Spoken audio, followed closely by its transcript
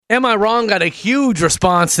Am I Wrong got a huge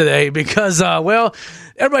response today because,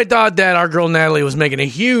 everybody thought that our girl Natalie was making a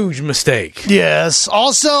huge mistake. Yes.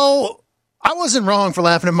 Also, I wasn't wrong for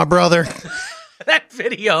laughing at my brother. That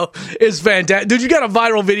video is fantastic. Dude, you got a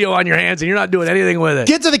viral video on your hands and you're not doing anything with it.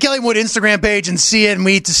 Get to the Kelly and Wood Instagram page and see it, and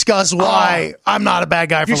we discuss why I'm not a bad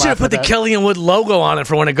guy for laughing at that. You should have put the Kelly and Wood logo on it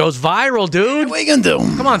for when it goes viral, dude. What are you going to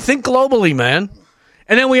do? Come on, think globally, man.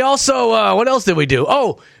 And then we also, what else did we do?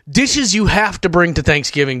 Oh, dishes you have to bring to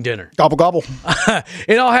Thanksgiving dinner. Gobble, gobble.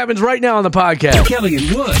 It all happens right now on the podcast. Kelly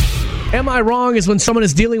and Wood. Am I Wrong is when someone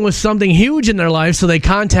is dealing with something huge in their life, so they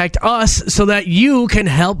contact us so that you can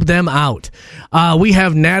help them out. We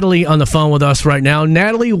have Natalie on the phone with us right now.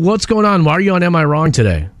 Natalie, what's going on? Why are you on Am I Wrong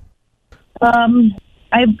today?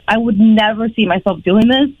 I would never see myself doing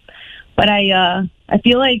this, but I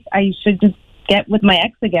feel like I should just get with my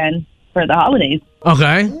ex again for the holidays.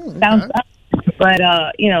 Okay. Sounds, but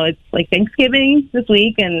it's like Thanksgiving this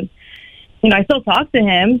week, and I still talk to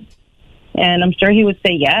him. And I'm sure he would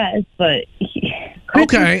say yes, but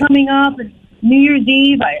Christmas coming up and New Year's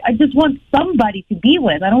Eve, I just want somebody to be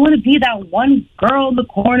with. I don't want to be that one girl in the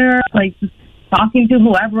corner, like just talking to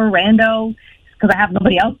whoever, rando, because I have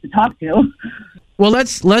nobody else to talk to. Well,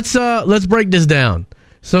 let's break this down.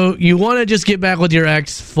 So you want to just get back with your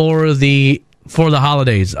ex for the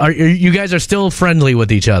holidays? You guys are still friendly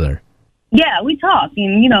with each other? Yeah, we talk,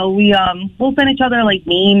 and we'll send each other like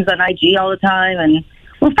memes on IG all the time, and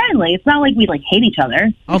we're friendly. It's not like we hate each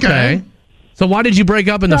other. Okay. So why did you break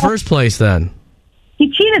up in the first place then?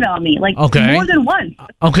 He cheated on me more than once.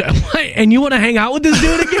 Okay. And you want to hang out with this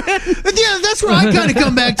dude again? Yeah, that's where I kind of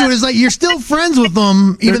come back to it. Is like you're still friends with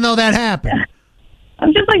them even though that happened.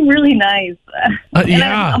 I'm just really nice.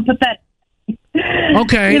 Yeah. I'm pathetic.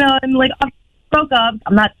 Okay. And I broke up.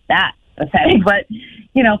 I'm not that pathetic, but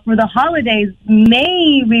for the holidays,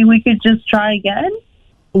 maybe we could just try again.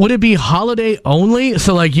 Would it be holiday only?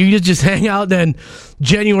 So, you just hang out, then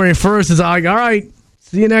January 1st is like, all right,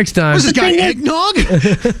 see you next time. Was this guy eggnog?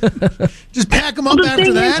 Just pack him up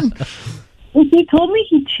after that? He told me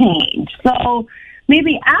he changed. So,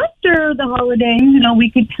 maybe after the holidays, we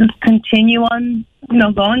could just continue on,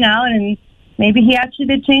 going out, and maybe he actually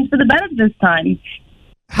did change for the better this time.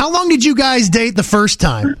 How long did you guys date the first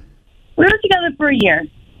time? We were together for a year.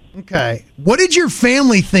 Okay. What did your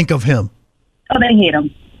family think of him? Oh, they hate him.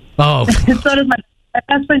 Oh. So does my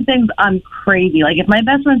best friend thinks I'm crazy. If my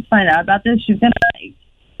best friend finds out about this, she's going to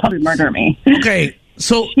probably murder me. Okay.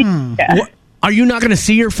 So are you not going to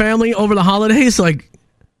see your family over the holidays? I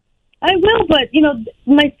will, but,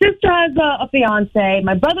 my sister has a fiance.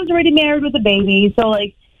 My brother's already married with a baby. So,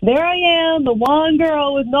 there I am, the one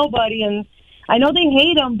girl with nobody. And I know they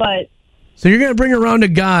hate him, but... So you're going to bring around a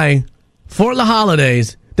guy for the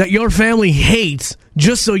holidays that your family hates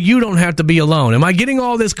just so you don't have to be alone. Am I getting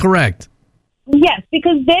all this correct? Yes,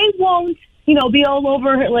 because they won't, be all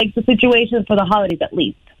over the situation for the holidays at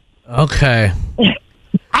least. Okay.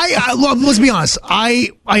 Let's be honest. I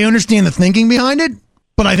understand the thinking behind it,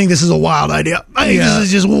 but I think this is a wild idea. I think this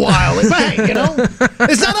is just wild. But hey,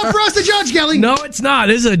 it's not up for us to judge, Kelly. No, it's not.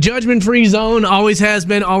 This is a judgment-free zone. Always has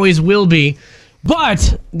been, always will be.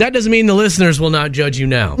 But that doesn't mean the listeners will not judge you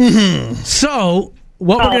now. Mm-hmm. So...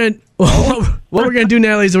 What we're gonna do,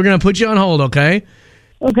 Natalie, is we're gonna put you on hold, okay?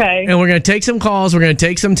 Okay. And we're gonna take some calls, we're gonna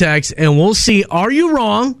take some texts, and we'll see, are you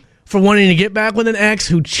wrong for wanting to get back with an ex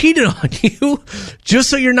who cheated on you, just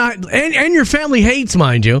so you're not, and your family hates,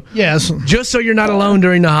 mind you. Yes. Just so you're not alone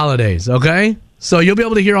during the holidays, okay? So you'll be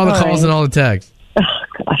able to hear all the calls and all the texts. Oh,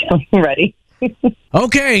 gosh, I'm ready.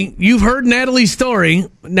 Okay, you've heard Natalie's story.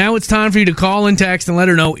 Now it's time for you to call and text and let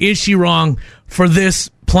her know, is she wrong for this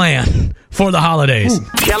plan for the holidays?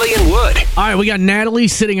 Kelly and Wood. All right, we got Natalie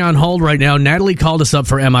sitting on hold right now. Natalie called us up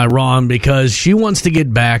for Am I Wrong because she wants to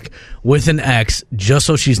get back with an ex just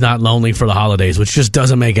so she's not lonely for the holidays, which just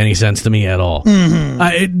doesn't make any sense to me at all.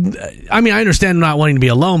 Mm-hmm. I understand not wanting to be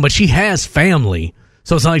alone, but she has family,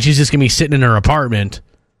 so it's not like she's just going to be sitting in her apartment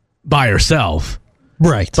by herself.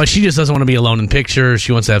 Right. But she just doesn't want to be alone in pictures.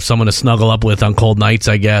 She wants to have someone to snuggle up with on cold nights,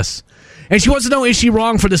 I guess. And she wants to know, is she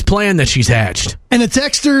wrong for this plan that she's hatched? And the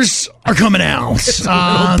texters are coming out.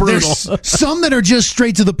 There's some that are just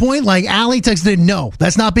straight to the point. Like Allie texted, no,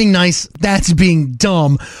 that's not being nice. That's being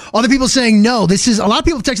dumb. Other people saying, no, this is, a lot of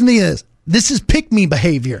people texting me this. This is pick-me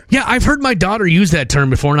behavior. Yeah, I've heard my daughter use that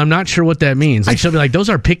term before, and I'm not sure what that means. Like, she'll be like, those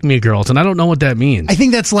are pick-me girls, and I don't know what that means. I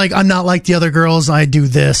think that's like, I'm not like the other girls, I do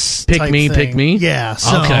this Pick type me, thing. pick me? Yeah.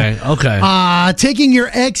 So, Okay. taking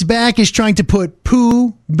your ex back is trying to put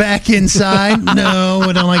poo back inside. No,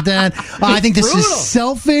 I don't like that. I think this is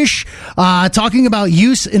selfish. Talking about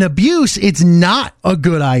use and abuse, it's not a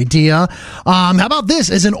good idea. How about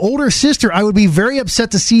this? As an older sister, I would be very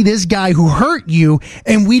upset to see this guy who hurt you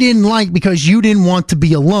and we didn't like because you didn't want to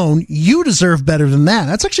be alone. You deserve better than that.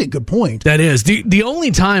 That's actually a good point. That is. The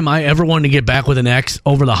only time I ever wanted to get back with an ex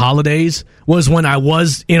over the holidays was when I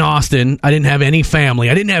was in Austin. I didn't have any family.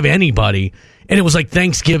 I didn't have anybody. And it was like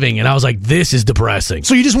Thanksgiving. And I was like, this is depressing.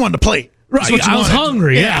 So you just wanted to play. Right, I was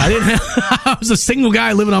hungry. Yeah, I was a single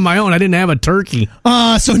guy living on my own. I didn't have a turkey.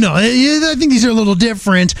 So no, I think these are a little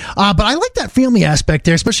different. But I like that family aspect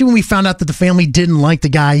there, especially when we found out that the family didn't like the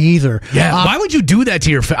guy either. Yeah, why would you do that to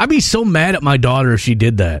your family? I'd be so mad at my daughter if she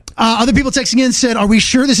did that. Other people texting in said, "Are we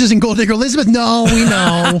sure this isn't Gold Digger Elizabeth?" No, we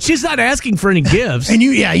know. She's not asking for any gifts. And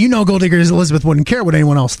you know, Gold Digger Elizabeth wouldn't care what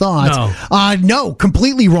anyone else thought. No, no,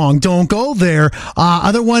 completely wrong. Don't go there.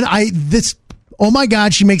 Other one, oh my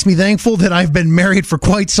God, she makes me thankful that I've been married for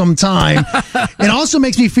quite some time. It also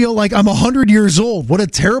makes me feel like I'm 100 years old. What a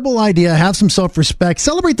terrible idea. Have some self-respect.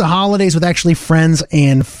 Celebrate the holidays with actually friends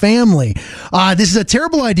and family. This is a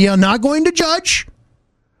terrible idea. I'm not going to judge,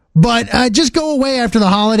 but just go away after the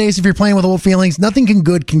holidays if you're playing with old feelings. Nothing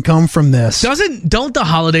good can come from this. Don't the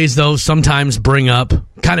holidays, though, sometimes bring up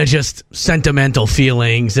kind of just sentimental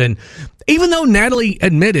feelings? And even though Natalie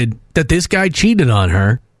admitted that this guy cheated on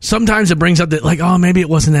her, sometimes it brings up that, like, oh, maybe it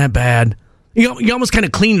wasn't that bad. You almost kind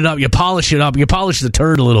of clean it up. You polish it up. You polish the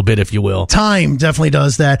turd a little bit, if you will. Time definitely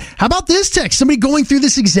does that. How about this text? Somebody going through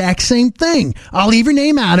this exact same thing. I'll leave your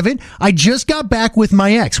name out of it. I just got back with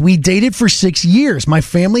my ex. We dated for 6 years. My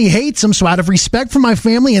family hates him, so out of respect for my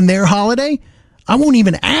family and their holiday, I won't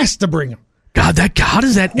even ask to bring him. God, how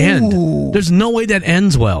does that end? There's no way that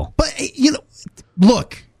ends well. But,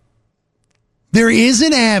 look. There is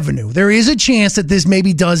an avenue. There is a chance that this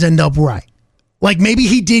maybe does end up right. Like maybe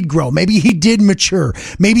he did grow. Maybe he did mature.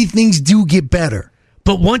 Maybe things do get better.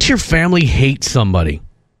 But once your family hates somebody,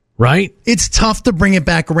 right? It's tough to bring it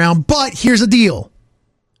back around. But here's the deal.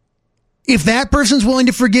 If that person's willing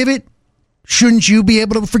to forgive it, shouldn't you be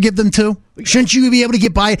able to forgive them too? Shouldn't you be able to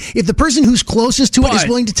get by it? If the person who's closest to it is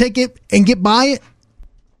willing to take it and get by it,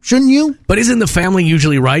 shouldn't you? But isn't the family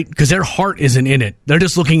usually right? Because their heart isn't in it. They're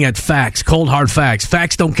just looking at facts, cold, hard facts.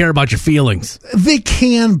 Facts don't care about your feelings. They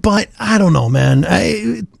can, but I don't know, man. Look,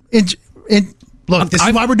 this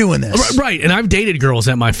is why we're doing this. Right, and I've dated girls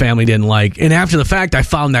that my family didn't like. And after the fact, I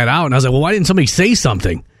found that out. And I was like, well, why didn't somebody say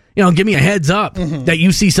something? Give me a heads up that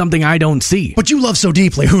you see something I don't see. But you love so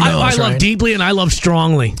deeply. Who knows? I love deeply and I love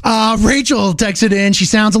strongly. Rachel texted in. She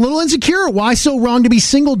sounds a little insecure. Why so wrong to be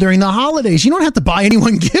single during the holidays? You don't have to buy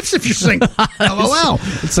anyone gifts if you're single. LOL.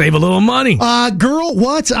 Save a little money. Girl,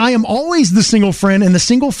 what? I am always the single friend and the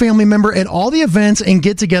single family member at all the events and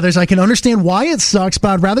get-togethers. I can understand why it sucks, but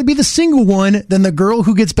I'd rather be the single one than the girl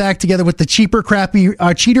who gets back together with the cheater,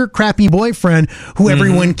 crappy boyfriend who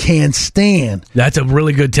everyone can stand. That's a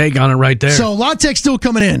really good take on it right there. So a lot of text still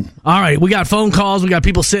coming in. All right, we got phone calls. We got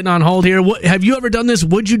people sitting on hold here. Have you ever done this?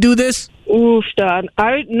 Would you do this? Oof, Don.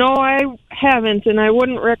 I haven't, and I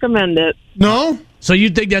wouldn't recommend it. No? So you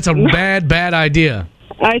think that's a bad idea?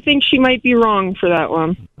 I think she might be wrong for that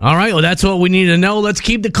one. All right, well, that's what we need to know. Let's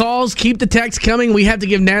keep the calls, keep the texts coming. We have to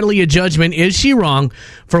give Natalie a judgment. Is she wrong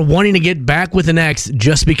for wanting to get back with an ex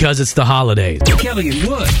just because it's the holidays? Kelly and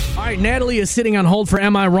Wood. All right, Natalie is sitting on hold for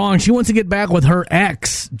Am I Wrong? She wants to get back with her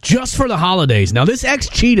ex just for the holidays. Now, this ex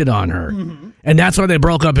cheated on her, and that's why they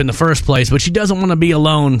broke up in the first place, but she doesn't want to be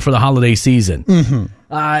alone for the holiday season.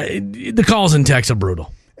 The calls and texts are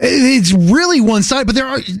brutal. It's really one-sided, but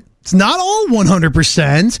it's not all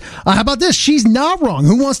 100%. How about this? She's not wrong.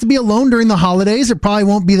 Who wants to be alone during the holidays? It probably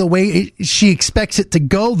won't be the way she expects it to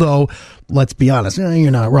go, though. Let's be honest.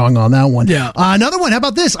 You're not wrong on that one. Yeah. Another one. How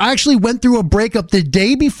about this? I actually went through a breakup the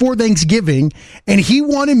day before Thanksgiving, and he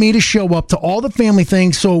wanted me to show up to all the family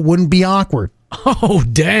things so it wouldn't be awkward. Oh,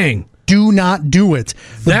 dang. Do not do it.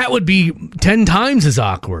 That would be 10 times as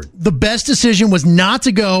awkward. The best decision was not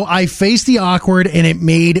to go. I faced the awkward, and it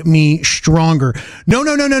made me stronger. No.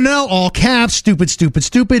 All caps.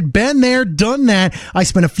 Stupid. Been there, done that. I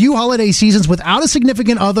spent a few holiday seasons without a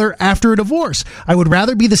significant other after a divorce. I would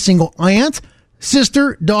rather be the single aunt,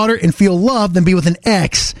 sister, daughter, and feel loved than be with an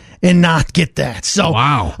ex and not get that. So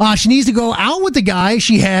wow. She needs to go out with the guy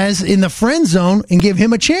she has in the friend zone and give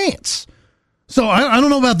him a chance. So I don't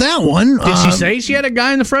know about that one. Did she say she had a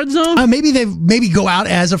guy in the friend zone? Maybe go out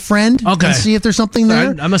as a friend and see if there's something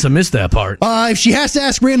there. I must have missed that part. If she has to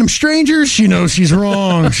ask random strangers, she knows she's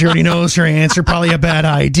wrong. She already knows her answer. Probably a bad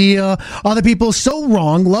idea. Other people, so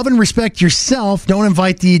wrong. Love and respect yourself. Don't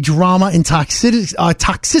invite the drama and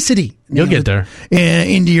toxicity. You'll get there.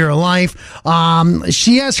 Into your life.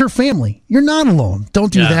 She has her family. You're not alone.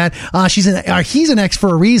 Don't do that. He's an ex for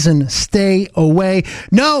a reason. Stay away.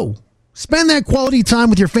 No. Spend that quality time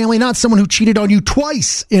with your family, not someone who cheated on you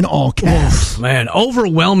twice in all caps. Man,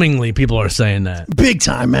 overwhelmingly people are saying that. Big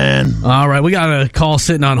time, man. All right, we got a call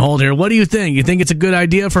sitting on hold here. What do you think? You think it's a good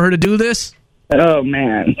idea for her to do this? Oh,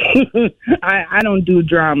 man. I don't do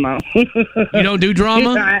drama. You don't do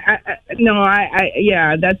drama?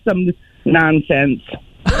 Yeah, that's some nonsense.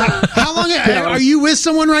 How long are you with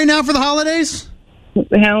someone right now for the holidays?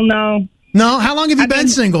 Hell no. No? How long have you been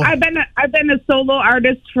single? I've been a solo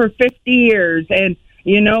artist for 50 years, and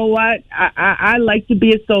you know what? I like to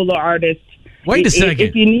be a solo artist. Wait a second.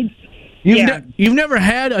 If you need... You've never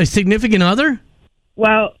had a significant other?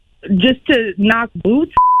 Well, just to knock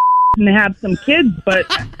boots and have some kids, but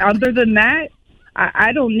other than that,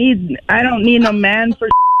 I don't need no man for...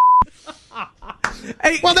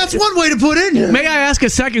 Hey, well, that's one way to put it. May I ask a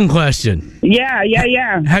second question?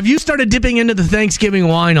 Yeah. Have you started dipping into the Thanksgiving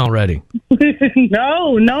wine already?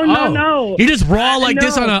 No. You just raw like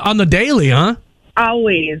this on the daily, huh?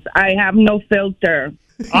 Always. I have no filter.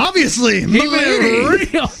 Obviously.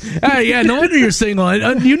 Real. Hey, yeah, no wonder you're single.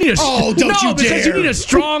 You need because you need a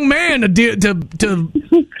strong man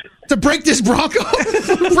to break this Bronco.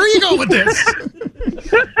 Where you going with this?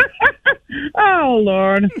 Oh,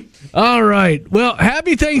 Lord. All right. Well,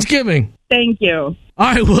 happy Thanksgiving. Thank you.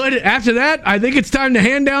 All right, Wood. After that, I think it's time to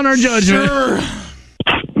hand down our judgment. Sure.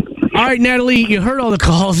 All right, Natalie, you heard all the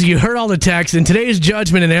calls, you heard all the texts, and today's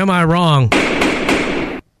judgment, and am I wrong?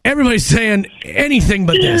 Everybody's saying anything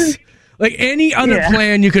but this. Like any other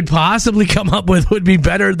plan you could possibly come up with would be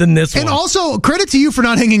better than this one. And also, credit to you for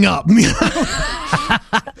not hanging up. Brutal.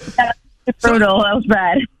 That was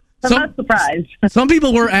bad. I'm not surprised. Some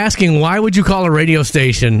people were asking, why would you call a radio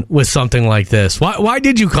station with something like this? Why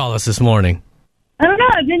did you call us this morning? I don't know.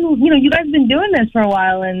 I've been, you guys have been doing this for a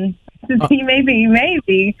while, and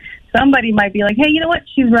maybe somebody might be like, hey, you know what?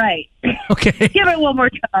 She's right. Okay. Give it one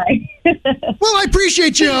more try. Well, I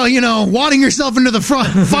appreciate you, wadding yourself into the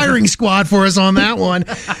firing squad for us on that one.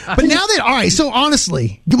 But now that, all right, so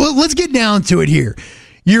honestly, let's get down to it here.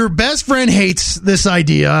 Your best friend hates this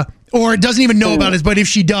idea, or doesn't even know about it, but if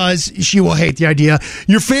she does, she will hate the idea.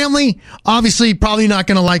 Your family, obviously, probably not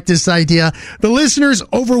going to like this idea. The listeners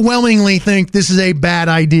overwhelmingly think this is a bad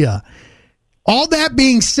idea. All that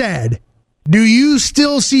being said, do you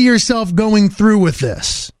still see yourself going through with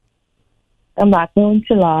this? I'm not going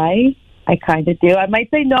to lie. I kind of do. I might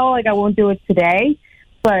say no, like I won't do it today,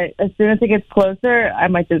 but as soon as it gets closer, I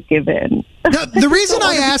might just give in. Now, the reason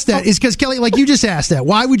I asked that is because, Kelly, like you just asked that,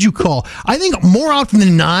 why would you call? I think more often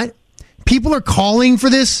than not, people are calling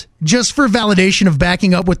for this just for validation of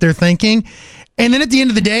backing up what they're thinking. And then at the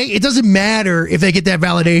end of the day, it doesn't matter if they get that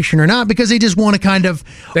validation or not because they just want to kind of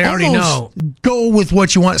they already know. Go with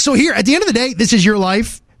what you want. So here, at the end of the day, this is your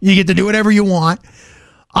life. You get to do whatever you want.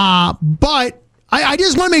 But I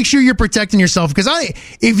just want to make sure you're protecting yourself because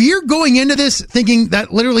if you're going into this thinking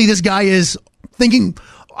that literally this guy is thinking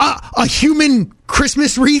a human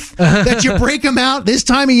Christmas wreath that you break him out this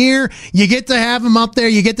time of year, you get to have him up there,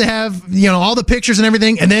 you get to have all the pictures and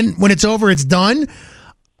everything, and then when it's over, it's done.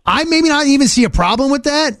 I maybe not even see a problem with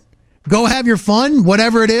that. Go have your fun,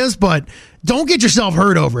 whatever it is, but don't get yourself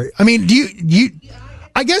hurt over it. I mean, do you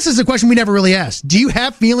I guess it's a question we never really asked. Do you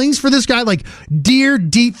have feelings for this guy, like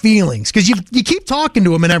deep feelings? Because you keep talking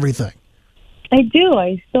to him and everything. I do.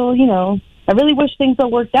 I still, I really wish things had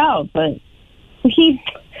worked out, but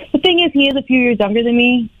the thing is, he is a few years younger than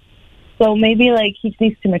me. So maybe, he just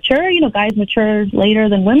needs to mature. Guys mature later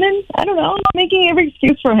than women. I don't know. I'm making every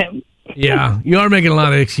excuse for him. Yeah, you are making a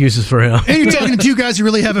lot of excuses for him. And you're talking to two guys who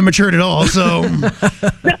really haven't matured at all, so...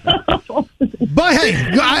 But hey,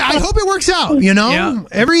 I hope it works out, Yeah.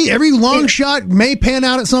 Every long shot may pan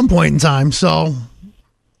out at some point in time, so...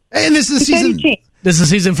 And this is the season... This is a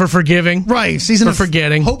season for forgiving. Right, season for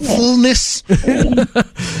forgetting. Hopefulness.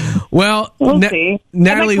 Well, we'll see.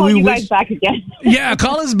 Natalie, we you guys back again. Yeah,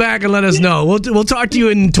 call us back and let us know. We'll talk to you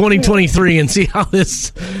in 2023 and see how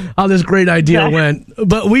this great idea went.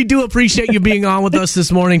 But we do appreciate you being on with us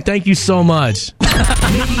this morning. Thank you so much.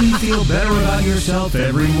 Making you feel better about yourself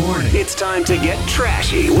every morning. It's time to get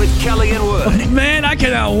trashy with Kelly and Wood. Man, I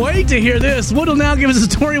cannot wait to hear this. Wood will now give us a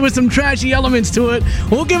story with some trashy elements to it.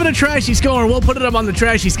 We'll give it a trashy score. We'll put it up on the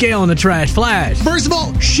trashy scale in the Trash Flash. First of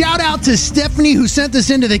all, shout out to Stephanie who sent this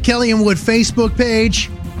into the Kelly and Wood Facebook page.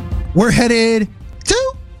 We're headed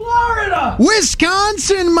to Florida.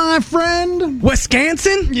 Wisconsin, my friend.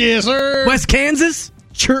 Wisconsin? Yes, sir. West Kansas?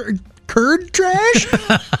 Curd trash?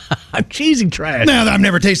 Cheesy trash. No, I've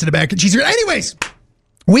never tasted a bag of cheese. Anyways,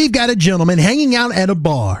 we've got a gentleman hanging out at a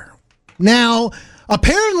bar. Now,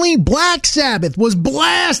 apparently Black Sabbath was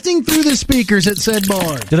blasting through the speakers at said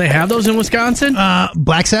bar. Do they have those in Wisconsin?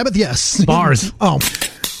 Black Sabbath, yes. Bars. Oh.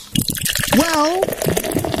 Well,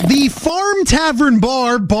 the Farm Tavern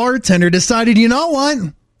Bar bartender decided, you know what?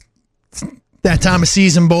 It's that time of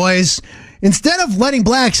season, boys. Instead of letting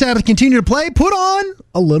Black Sabbath continue to play, put on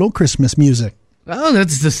a little Christmas music. Oh,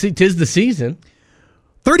 tis the season.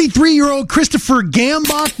 33-year-old Christopher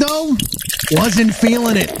Gambach, though, wasn't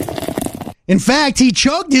feeling it. In fact, he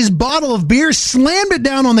chugged his bottle of beer, slammed it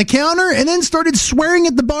down on the counter, and then started swearing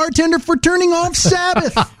at the bartender for turning off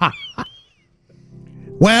Sabbath.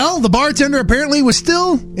 Well, the bartender apparently was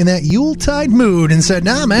still in that Yuletide mood and said,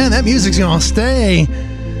 nah, man, that music's going to stay.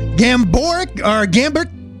 Gambach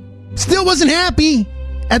still wasn't happy.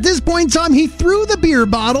 At this point in time, he threw the beer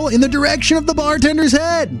bottle in the direction of the bartender's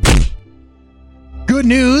head. Good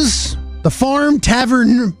news. The Farm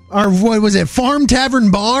Tavern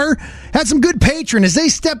Bar had some good patron as they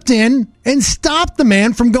stepped in and stopped the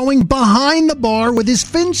man from going behind the bar with his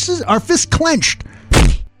fists clenched.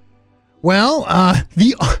 Well, I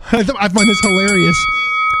find this hilarious.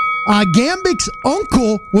 Gambach's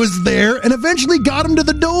uncle was there and eventually got him to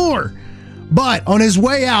the door. But on his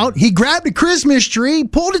way out, he grabbed a Christmas tree,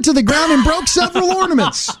 pulled it to the ground, and broke several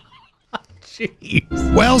ornaments.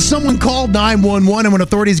 Jeez. Well, someone called 911, and when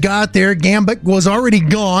authorities got there, Gambach was already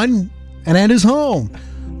gone and at his home.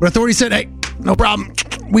 But authorities said, hey, no problem.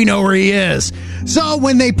 We know where he is. So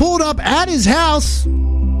when they pulled up at his house,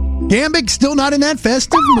 Gambach still not in that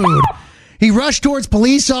festive mood. He rushed towards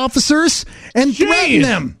police officers and threatened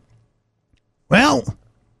them. Well,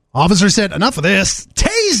 officer said, enough of this.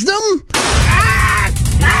 Tased them.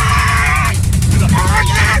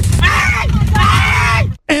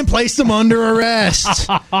 And placed him under arrest.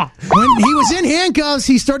 When he was in handcuffs,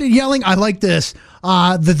 he started yelling. I like this.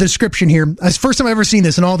 The description here. It's the first time I've ever seen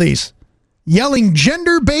this in all these. Yelling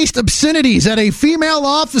gender-based obscenities at a female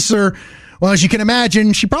officer. Well, as you can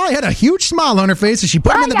imagine, she probably had a huge smile on her face as she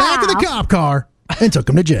put him in the back of the cop car and took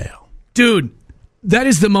him to jail. Dude, that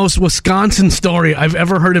is the most Wisconsin story I've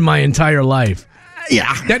ever heard in my entire life.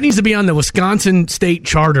 Yeah. That needs to be on the Wisconsin State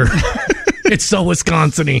Charter. It's so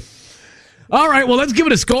Wisconsin-y. All right, well, let's give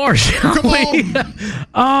it a score, shall we?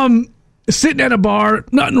 Sitting at a bar,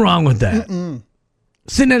 nothing wrong with that.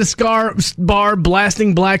 Sitting at a bar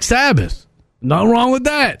blasting Black Sabbath, nothing wrong with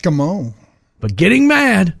that. Come on. But getting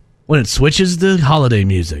mad when it switches to holiday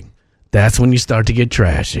music, that's when you start to get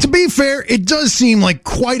trashy. To be fair, it does seem like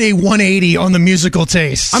quite a 180 on the musical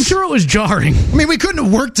taste. I'm sure it was jarring. I mean, we couldn't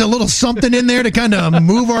have worked a little something in there to kind of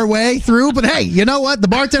move our way through, but hey, you know what? The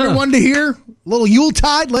bartender wanted to hear a little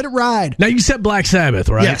Yuletide, let it ride. Now, you said Black Sabbath,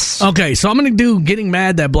 right? Yes. Okay, so I'm going to do getting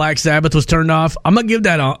mad that Black Sabbath was turned off. I'm going to give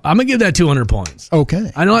that 200 points.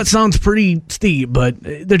 Okay. I know that sounds pretty steep, but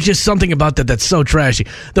there's just something about that that's so trashy.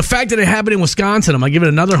 The fact that it happened in Wisconsin, I'm going to give it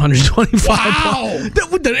another 125 Wow.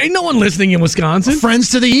 points. There ain't no one listening in Wisconsin.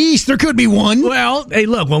 Friends to the east, there could be one. Well, hey,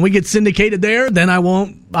 look, when we get syndicated there, then I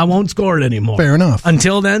won't score it anymore. Fair enough.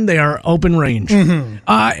 Until then, they are open range. Mm-hmm.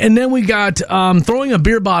 And then we got throwing a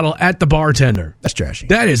beer bottle at the bartender. That's trashy.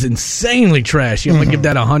 That is insanely trashy. I'm going to give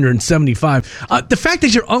that 175. The fact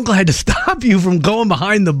that your uncle had to stop you from going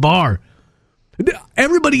behind the bar.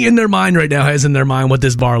 Everybody in their mind right now has in their mind what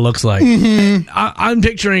this bar looks like. Mm-hmm. I'm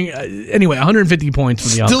picturing, anyway, 150 points for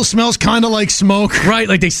the uncle. Still smells kind of like smoke. Right,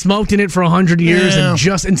 like they smoked in it for 100 years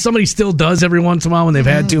and somebody still does every once in a while when they've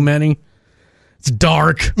had too many. It's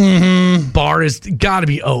dark. Mm-hmm. Bar is got to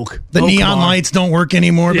be oak. The oak neon bar. lights don't work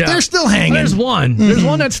anymore, but they're still hanging. There's one. Mm-hmm. There's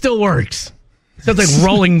one that still works. Sounds like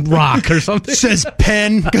Rolling Rock or something. Says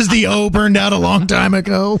Penn because the O burned out a long time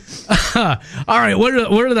ago. All right,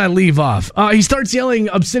 where did I leave off? He starts yelling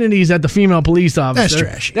obscenities at the female police officer.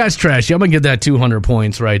 That's trashy. That's trashy. I'm going to give that 200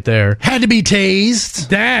 points right there. Had to be tased.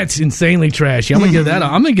 That's insanely trashy. I'm going to give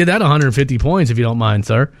that 150 points if you don't mind,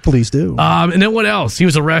 sir. Please do. And then what else? He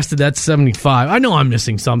was arrested. That's 75. I know I'm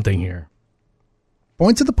missing something here.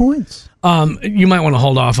 Points are the points. You might want to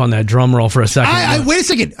hold off on that drum roll for a second. Wait a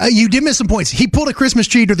second. You did miss some points. He pulled a Christmas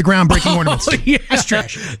tree to the ground, breaking ornaments. Yeah. That's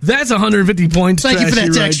trash. That's 150 points. Thank you for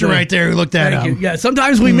that texture right there. Who looked that up. Yeah,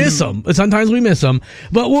 sometimes we miss them.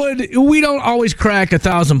 But we don't always crack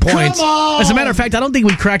 1,000 points. Come on! As a matter of fact, I don't think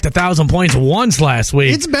we cracked 1,000 points once last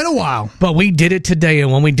week. It's been a while. But we did it today,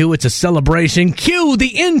 and when we do, it's a celebration. Cue the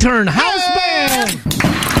intern house band!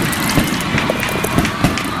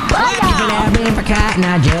 I've been for Cotton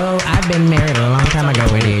Eye Joe. I've been married a long time ago.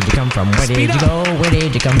 Where did you come from? Where did you go? Where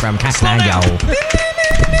did you come from? Cotton Eye Joe.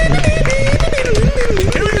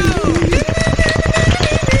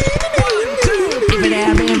 If it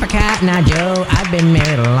had been for Cotton Eye Joe, I've been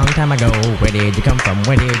married a long time ago. Where did you come from?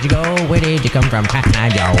 Where did you go? Where did you come from? Cotton Eye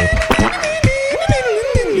Joe.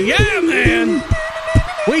 Yeah, man.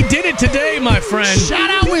 We did it today, my friend. Shout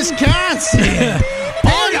out Wisconsin.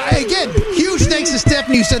 Again, huge thanks to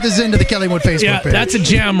Stephanie who sent this into the Kelly Wood Facebook page. That's a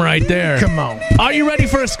gem right there. Come on. Are you ready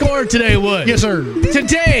for a score today, Wood? Yes, sir.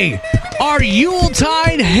 Today, our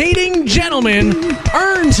Yuletide-hating gentleman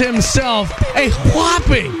earns himself a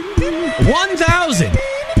whopping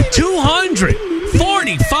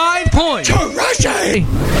 1,245 points.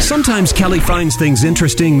 Sometimes Kelly finds things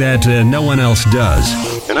interesting that no one else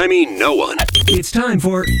does. And I mean no one. It's time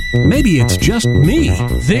for Maybe It's Just Me.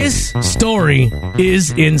 This story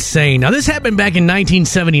is insane. Now, this happened back in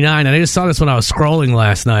 1979, and I just saw this when I was scrolling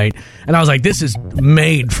last night, and I was like, this is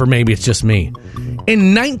made for Maybe It's Just Me.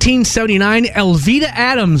 In 1979, Elvita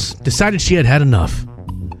Adams decided she had had enough.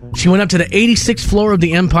 She went up to the 86th floor of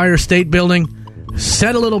the Empire State Building,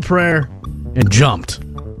 said a little prayer, and jumped.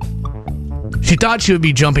 She thought she would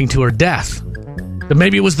be jumping to her death. But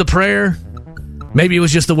maybe it was the prayer. Maybe it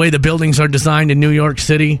was just the way the buildings are designed in New York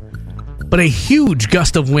City. But a huge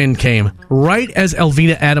gust of wind came right as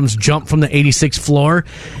Elvita Adams jumped from the 86th floor,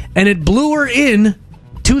 and it blew her in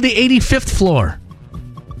to the 85th floor.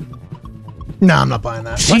 No, I'm not buying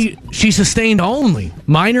that. She sustained only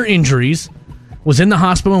minor injuries, was in the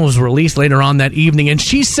hospital, and was released later on that evening. And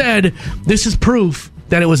she said, "This is proof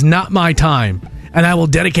that it was not my time, and I will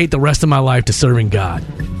dedicate the rest of my life to serving God."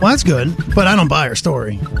 Well, that's good, but I don't buy her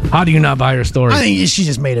story. How do you not buy her story? I think she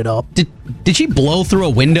just made it up. Did she blow through a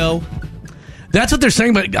window? That's what they're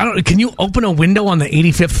saying, but can you open a window on the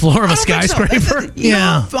 85th floor of a skyscraper? So. You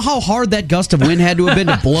know how hard that gust of wind had to have been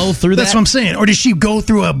to blow through that? That's what I'm saying. Or did she go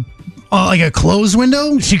through a closed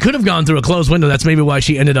window? She could have gone through a closed window. That's maybe why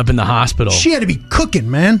she ended up in the hospital. She had to be cooking,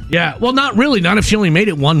 man. Yeah, well, not really. Not if she only made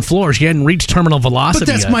it one floor. She hadn't reached terminal velocity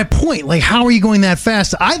But that's yet. my point. Like, how are you going that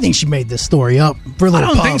fast? I think she made this story up for a little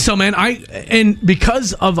I don't think so, man. I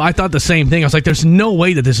thought the same thing. I was like, there's no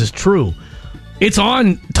way that this is true. It's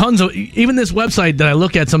on tons of, even this website that I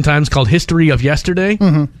look at sometimes called History of Yesterday.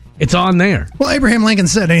 Mm-hmm. It's on there. Well, Abraham Lincoln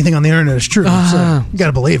said anything on the internet is true, so you got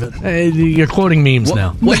to believe it. You're quoting memes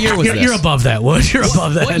now. What year was this? You're above that, Wood. You're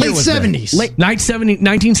above that. Late 70s.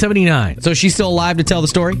 1979. So she's still alive to tell the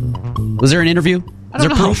story? Was there an interview? I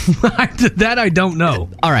don't know. That I don't know.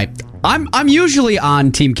 All right. I'm usually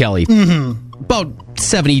on Team Kelly. Mm-hmm. About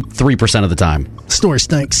 73% of the time. Story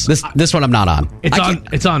stinks. This one I'm not on.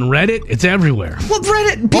 It's on Reddit. It's everywhere. Well,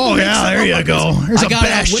 Reddit. Oh, yeah, there you go. There's a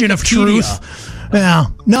bastion of truth. Yeah.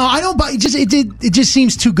 No, I don't buy it. It just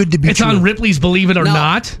seems too good to be true. It's on Ripley's Believe It or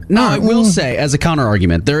Not. No, I will say, as a counter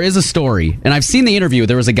argument, there is a story, and I've seen the interview.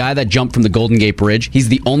 There was a guy that jumped from the Golden Gate Bridge. He's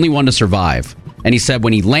the only one to survive. And he said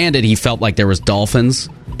when he landed, he felt like there was dolphins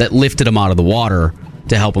that lifted him out of the water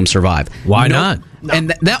to help him survive. Why not? No.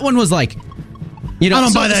 And that one was like, I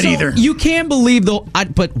don't buy that either. You can believe, though,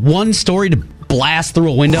 I'd put one story to blast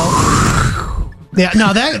through a window. Yeah,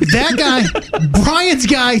 no, that guy, Brian's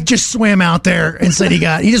guy, just swam out there and said he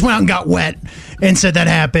just went out and got wet and said that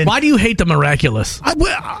happened. Why do you hate the miraculous?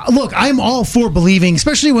 Look, I'm all for believing,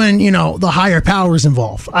 especially when the higher power is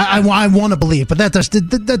involved. I want to believe, but that just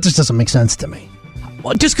doesn't make sense to me.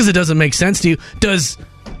 Well, just because it doesn't make sense to you, does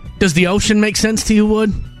the ocean make sense to you,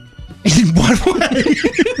 Wood? In what way?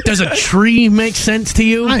 Does a tree make sense to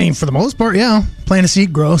you? I mean, for the most part, yeah. Plant a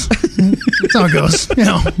seed grows. That's how it goes.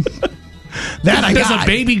 Does a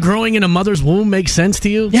baby growing in a mother's womb make sense to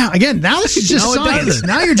you? Yeah, again, now this is just science.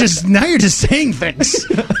 Now you're just saying things.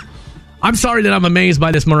 I'm sorry that I'm amazed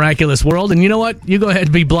by this miraculous world, and you know what? You go ahead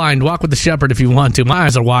and be blind. Walk with the shepherd if you want to. My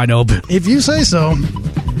eyes are wide open. If you say so.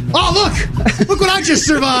 Oh, look what I just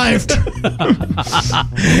survived.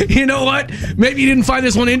 You know what? Maybe you didn't find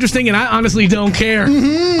this one interesting, and I honestly don't care.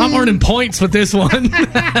 Mm-hmm. I'm earning points with this one. And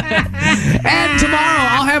tomorrow,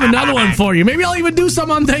 I'll have another one for you. Maybe I'll even do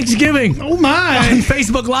some on Thanksgiving. Oh, my. On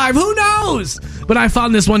Facebook Live. Who knows? But I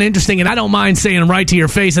found this one interesting, and I don't mind saying right to your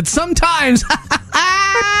face that sometimes...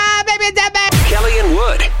 Baby, Kelly and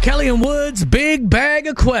Wood. Kelly and Wood's big bag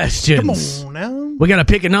of questions. Come on now. We got to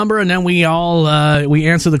pick a number, and then we all we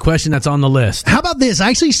answer the question that's on the list. How about this? I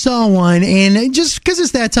actually saw one, and just because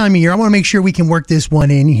it's that time of year, I want to make sure we can work this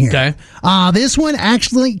one in here. Okay. This one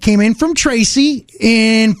actually came in from Tracy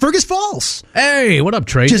in Fergus Falls. Hey, what up,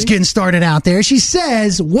 Tracy? Just getting started out there. She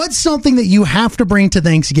says, what's something that you have to bring to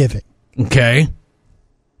Thanksgiving? Okay.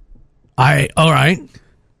 All right.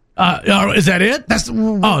 Is that it?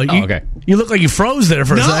 Okay. You look like you froze there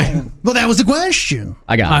for a second. No. Well, that was the question.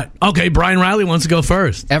 I got it. Okay, Brian Riley wants to go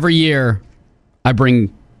first. Every year, I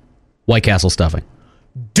bring White Castle stuffing.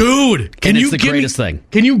 Dude, It's the greatest thing.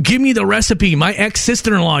 Can you give me the recipe? My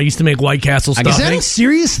ex-sister-in-law used to make White Castle stuffing. Is that a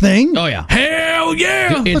serious thing? Oh, yeah. Hell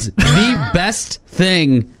yeah! It's the best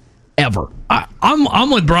thing ever.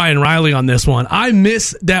 I'm with Brian Riley on this one. I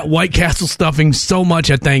miss that White Castle stuffing so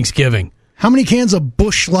much at Thanksgiving. How many cans of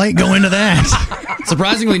Busch Light go into that?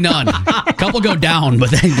 Surprisingly, none. A couple go down, but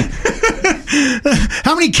then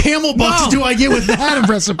How many Camel Bucks do I get with that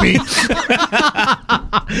recipe?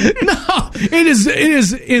 No, it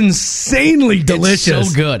is insanely delicious. It's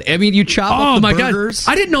so good. I mean, you chop up the burgers.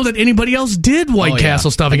 God. I didn't know that anybody else did White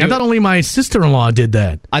Castle stuffing. I I thought only my sister-in-law did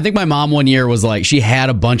that. I think my mom one year was like, she had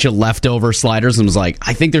a bunch of leftover sliders and was like,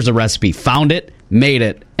 I think there's a recipe. Found it, made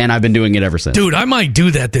it, and I've been doing it ever since. Dude, I might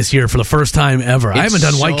do that this year for the first time ever. I haven't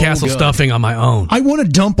done White Castle stuffing on my own. I want to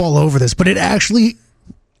dump all over this, but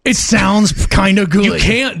it sounds kind of good. You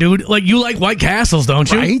can't, dude. Like, you like White Castles,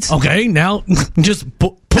 don't you? Right. Okay, now just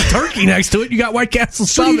put turkey next to it. You got White Castle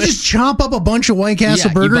So stuffing. you just chop up a bunch of White Castle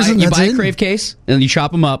burgers you and that's buy it? a Crave case, and you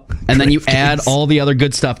chop them up, and then you add all the other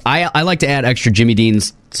good stuff. I like to add extra Jimmy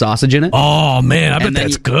Dean's sausage in it. Oh, man, I bet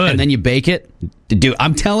that's good. And then you bake it. Dude,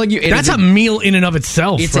 I'm telling you, that's a meal in and of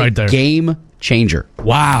itself it's right a there. Game changer.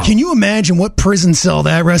 Wow. Can you imagine what prison cell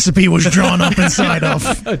that recipe was drawn up inside of?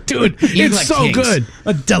 Dude, it's like so kings. good.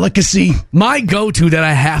 A delicacy. My go-to that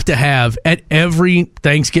I have to have at every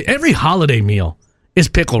Thanksgiving, every holiday meal is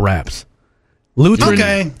pickle wraps. Lutheran,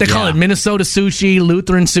 Okay. they call it Minnesota sushi,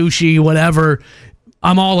 Lutheran sushi, whatever.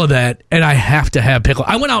 I'm all of that, and I have to have pickle.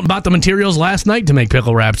 I went out and bought the materials last night to make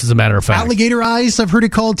pickle wraps, as a matter of fact. Alligator eyes, I've heard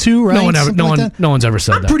it called too, right? No one's ever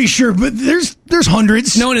said I'm that. pretty sure, but there's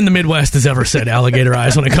hundreds. No one in the Midwest has ever said alligator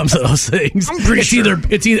eyes when it comes to those things. I'm pretty sure.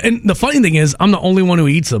 It's either, and the funny thing is, I'm the only one who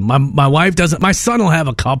eats them. My wife doesn't. My son will have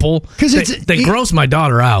a couple. 'Cause They gross my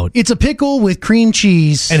daughter out. It's a pickle with cream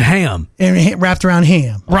cheese And ham. and wrapped around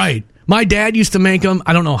ham. Right. My dad used to make them.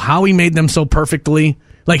 I don't know how he made them so perfectly.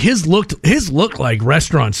 Like his looked like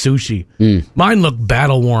restaurant sushi. Mine looked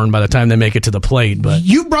battle worn by the time they make it to the plate. But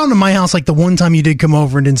You brought them to my house like the one time you did come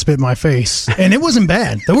over and didn't spit in my face, and it wasn't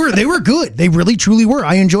bad. They were good. They really truly were.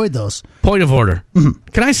 I enjoyed those. point of order.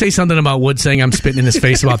 Can I say something about Wood saying I'm spitting in his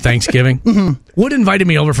face about Thanksgiving? Wood invited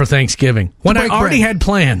me over for Thanksgiving when I break already bread. had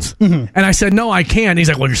plans, and I said no, I can't. He's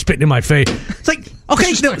like, well, you're spitting in my face. It's like,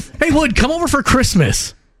 okay, no, hey Wood, come over for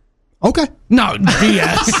Christmas. Okay. No,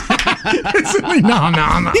 BS.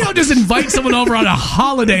 No. You don't just invite someone over on a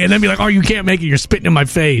holiday and then be like, oh, you can't make it. You're spitting in my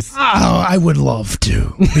face. Oh, I would love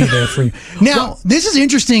to be there for you. Now, this is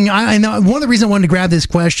interesting. I know one of the reasons I wanted to grab this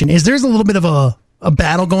question is there's a little bit of a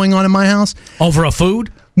battle going on in my house. Over a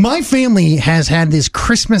food? My family has had this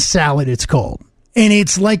Christmas salad, it's called. And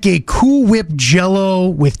it's like a Cool Whip Jell-O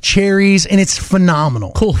with cherries, and it's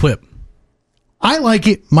phenomenal. Cool Whip. I like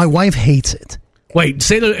it. My wife hates it. Wait,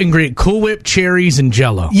 say the ingredient. Cool Whip, cherries, and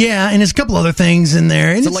Jell-O. Yeah, and there's a couple other things in there.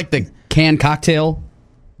 And Is it it's- like the canned cocktail?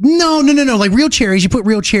 No. Like real cherries. You put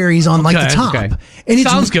real cherries on like the top. okay. And it's,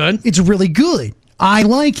 Sounds good. It's really good. I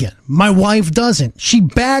like it. My wife doesn't. She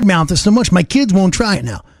badmouthed it so much my kids won't try it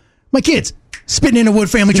now. My kids spitting in a Wood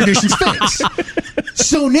Family Traditions face.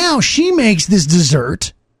 So now she makes this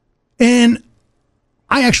dessert, and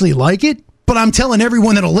I actually like it. But I'm telling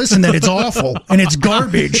everyone that'll listen that it's awful and it's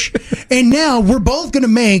garbage. And now we're both going to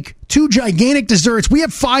make 2 gigantic desserts. We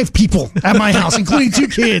have 5 people at my house, including 2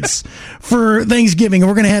 kids, for Thanksgiving. And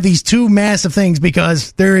we're going to have these 2 massive things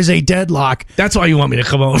because there is a deadlock. That's why you want me to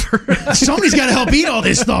come over. Somebody's got to help eat all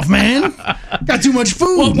this stuff, man. Got too much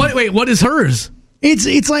food. Well, wait, what is hers?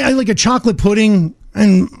 It's like a chocolate pudding.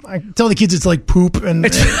 And I tell the kids it's like poop. And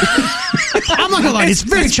I'm not going to lie, it's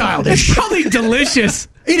very childish. It's probably delicious.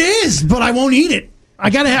 It is, but I won't eat it.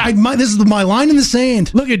 I gotta have. This is my line in the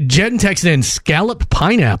sand. Look at Jen texting in scalloped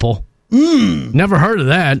pineapple. Never heard of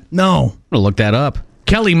that. No. I'm gonna look that up.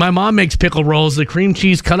 Kelly, my mom makes pickle rolls, the cream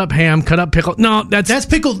cheese, cut up ham, cut up pickle. No, that's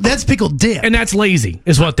pickled dip. And that's lazy,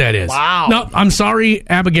 is what that is. Wow. No, I'm sorry,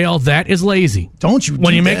 Abigail, that is lazy. Don't you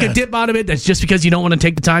When do you make a that. dip out of it, that's just because you don't want to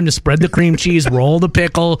take the time to spread the cream cheese, roll the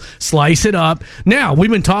pickle, slice it up. Now,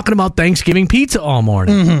 we've been talking about Thanksgiving pizza all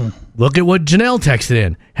morning. Mm-hmm. Look at what Janelle texted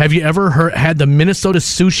in. Have you ever had the Minnesota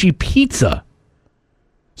sushi pizza?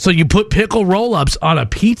 So you put pickle roll-ups on a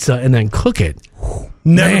pizza and then cook it.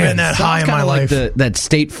 Never Man, been that high in my life. Like that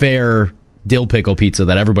State Fair dill pickle pizza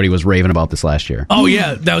that everybody was raving about this last year. Oh,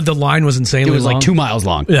 yeah. The line was insanely It was long. like 2 miles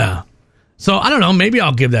long. Yeah. So, I don't know. Maybe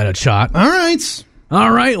I'll give that a shot. All right. All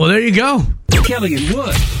right. Well, there you go. Kelly and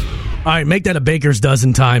Wood. All right. Make that a baker's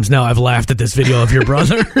dozen times. Now I've laughed at this video of your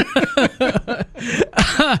brother.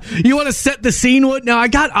 You want to set the scene, Wood? Now, I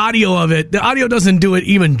got audio of it. The audio doesn't do it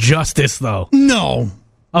even justice, though, No.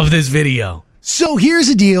 of this video. So here's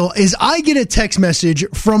the deal: is I get a text message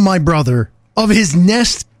from my brother of his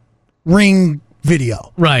Nest Ring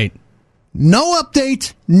video. Right. No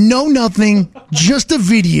update, no nothing, just a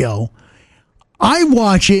video. I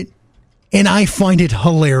watch it and I find it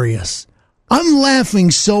hilarious. I'm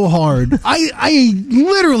laughing so hard. I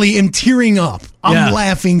literally am tearing up. I'm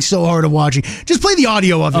laughing so hard at watching. Just play the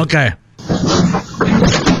audio of it. Okay.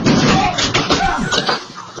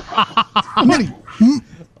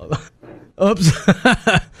 Oops.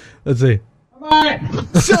 Let's see.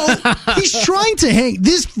 So he's trying to hang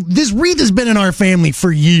this wreath has been in our family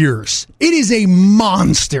for years. It is a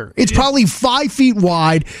monster. It's probably 5 feet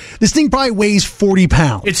wide. This thing probably weighs 40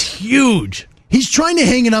 pounds. It's huge. He's trying to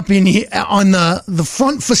hang it up on the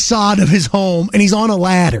front facade of his home, and he's on a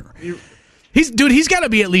ladder. He's got to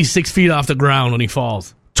be at least 6 feet off the ground when he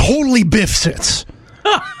falls. Totally biffs it.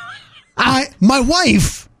 My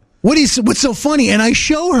wife, what's so funny, and I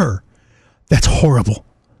show her, that's horrible.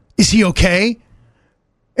 Is he okay?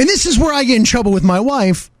 And this is where I get in trouble with my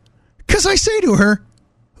wife, because I say to her,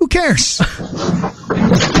 who cares?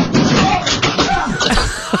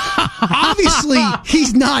 Obviously,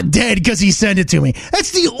 he's not dead because he sent it to me.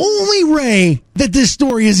 That's the only way that this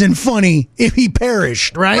story isn't funny if he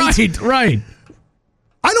perished, right? Right.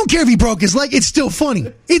 I don't care if he broke his leg. It's still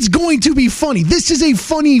funny. It's going to be funny. This is a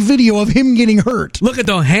funny video of him getting hurt. Look at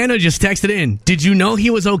though. Hannah just texted in. Did you know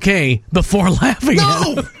he was okay before laughing at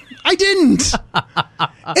him? No, I didn't.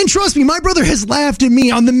 And trust me, my brother has laughed at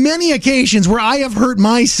me on the many occasions where I have hurt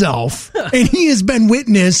myself, and he has been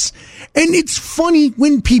witness. And it's funny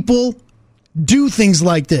when people do things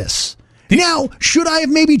like this. Now, should I have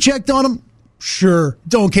maybe checked on him? Sure,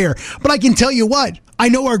 don't care. But I can tell you what, I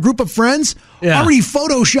know our group of friends already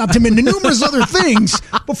photoshopped him into numerous other things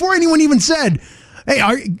before anyone even said, hey,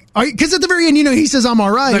 are because at the very end, he says, I'm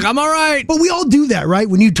all right. Like, I'm all right. But we all do that, right?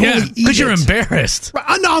 When you totally eat because you're it. embarrassed.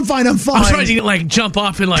 No, I'm fine. I'm surprised you didn't, jump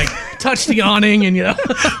up and, touch the awning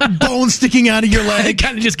and, bone sticking out of your leg.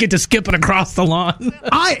 kind of just get to skipping across the lawn.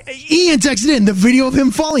 Ian texted in the video of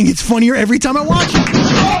him falling. It's funnier every time I watch it.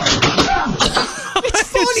 It's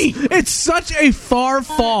funny. It's such a far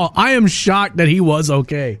fall. I am shocked that he was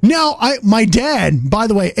okay. Now, my dad, by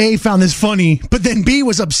the way, A, found this funny, but then B,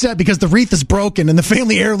 was upset because the wreath is broken and the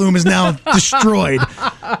family heirloom is now destroyed.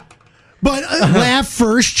 But laugh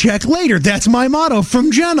first, check later. That's my motto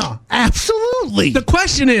from Jenna. Absolutely. The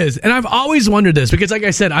question is, and I've always wondered this, because like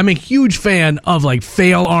I said, I'm a huge fan of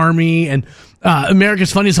Fail Army and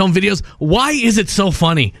America's Funniest Home Videos. Why is it so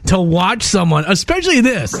funny to watch someone, especially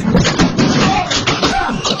this?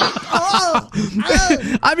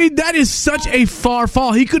 I mean, that is such a far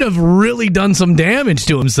fall. He could have really done some damage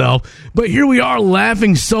to himself, but here we are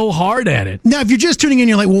laughing so hard at it. Now, if you're just tuning in,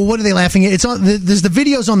 you're like, well, what are they laughing at? There's the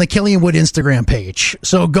videos on the Kelly and Wood Instagram page.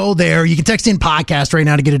 So go there. You can text in podcast right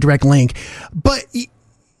now to get a direct link. But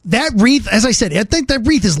that wreath, as I said, I think that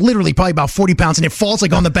wreath is literally probably about 40 pounds, and it falls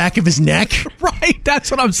on the back of his neck. Right,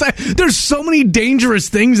 that's what I'm saying. There's so many dangerous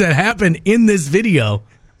things that happen in this video.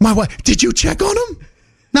 My wife, did you check on him?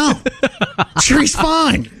 No. Sure, he's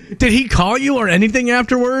fine. Did he call you or anything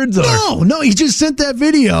afterwards? Or? No, he just sent that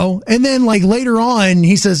video, and then later on,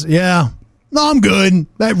 he says, yeah, no, I'm good.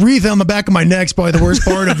 That wreath on the back of my neck's probably the worst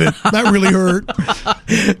part of it. That really hurt.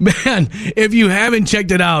 Man, if you haven't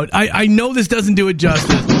checked it out, I know this doesn't do it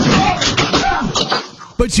justice,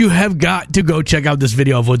 but you have got to go check out this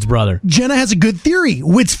video of Wood's brother. Jenna has a good theory.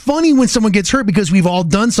 It's funny when someone gets hurt because we've all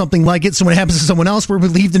done something like it, so when it happens to someone else, we're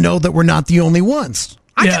relieved to know that we're not the only ones.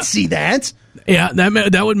 I can see that. Yeah,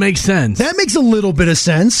 that would make sense. That makes a little bit of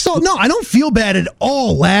sense. So, no, I don't feel bad at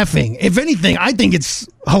all laughing. If anything, I think it's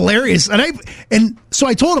hilarious. And so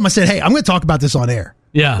I told him, I said, hey, I'm going to talk about this on air.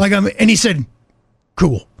 Yeah. And he said,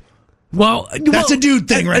 cool. Well, that's a dude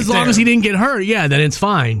thing, right? As long as he didn't get hurt, then it's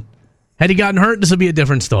fine. Had he gotten hurt, this would be a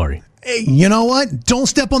different story. Hey, you know what? Don't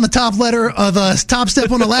step on the top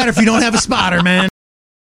step on the ladder if you don't have a spotter, man.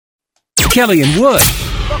 Kelly and Wood.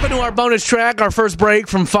 Welcome to our bonus track, our first break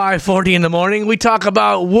from 5:40 in the morning. We talk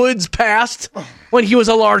about Wood's past when he was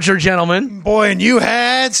a larger gentleman. Boy, and you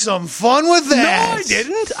had some fun with that. No, I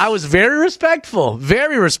didn't. I was very respectful.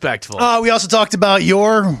 Very respectful. We also talked about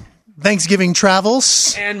your Thanksgiving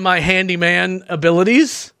travels. And my handyman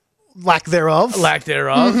abilities. Lack thereof.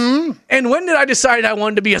 Mm-hmm. And when did I decide I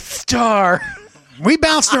wanted to be a star? We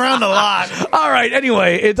bounced around a lot. All right,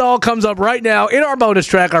 anyway, it all comes up right now in our bonus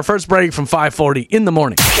track, our first break from 5:40 in the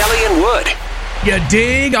morning. Kelly and Wood. You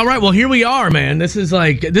dig? All right, well, here we are, man. This is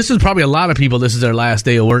probably a lot of people, this is their last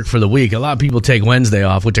day of work for the week. A lot of people take Wednesday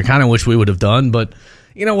off, which I kind of wish we would have done, but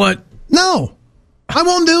you know what? No, I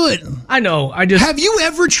won't do it. I know. Have you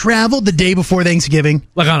ever traveled the day before Thanksgiving?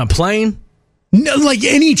 Like on a plane? No, like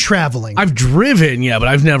any traveling. I've driven, yeah, but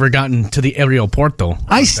I've never gotten to the aeroporto.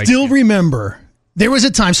 I still remember. There was a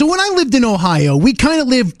time. So when I lived in Ohio, we kind of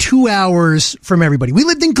lived 2 hours from everybody. We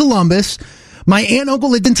lived in Columbus. My aunt and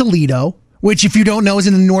uncle lived in Toledo, which, if you don't know, is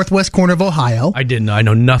in the northwest corner of Ohio. I didn't know. I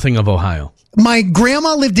know nothing of Ohio. My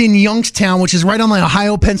grandma lived in Youngstown, which is right on the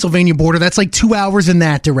Ohio-Pennsylvania border. That's like 2 hours in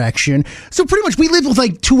that direction. So pretty much we lived with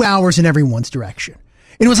like 2 hours in everyone's direction.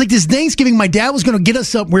 And it was like this Thanksgiving, my dad was going to get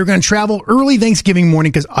us up. We were going to travel early Thanksgiving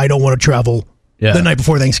morning because I don't want to travel the night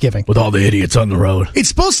before Thanksgiving. With all the idiots on the road. It's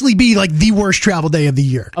supposed to be like the worst travel day of the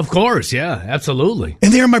year. Of course, yeah, absolutely.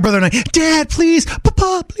 And there my brother and I, Dad, please,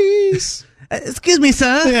 Papa, please. Excuse me,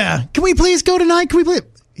 sir. Yeah. Can we please go tonight? Can we please?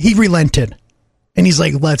 He relented. And he's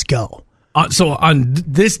like, let's go. So on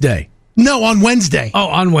this day? No, on Wednesday. Oh,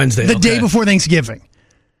 on Wednesday. The day before Thanksgiving.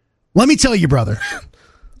 Let me tell you, brother.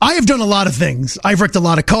 I have done a lot of things. I've wrecked a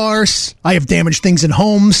lot of cars. I have damaged things in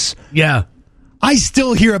homes. Yeah. I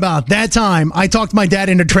still hear about that time I talked my dad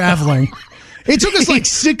into traveling. It took us like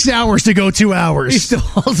 6 hours to go 2 hours. He still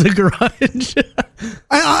holds a grudge.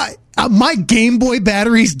 My Game Boy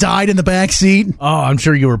batteries died in the back seat. Oh, I'm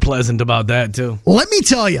sure you were pleasant about that, too. Let me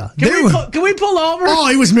tell you. Can we pull over? Oh,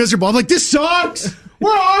 it was miserable. I'm like, this sucks.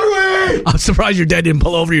 Where are we? I'm surprised your dad didn't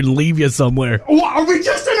pull over you and leave you somewhere. Are we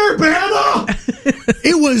just in Urbana?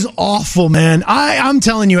 It was awful, man. I'm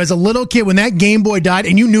telling you, as a little kid, when that Game Boy died,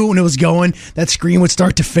 and you knew when it was going, that screen would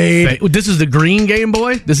start to fade. This is the green Game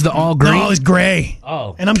Boy? This is the all green? No, it's gray.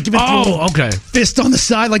 Oh. And I'm giving it a little fist on the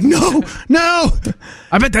side, like, no.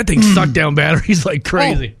 I bet that thing sucked down batteries like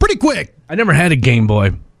crazy. Oh, pretty quick. I never had a Game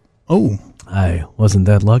Boy. Oh. I wasn't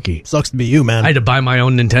that lucky. Sucks to be you, man. I had to buy my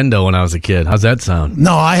own Nintendo when I was a kid. How's that sound?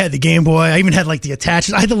 No, I had the Game Boy. I even had like the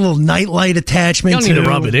attachment. I had the little nightlight attachment. You don't need to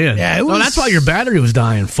rub it in. Yeah, it was. No, that's why your battery was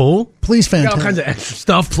dying, fool. Please, fantastic. All kinds of extra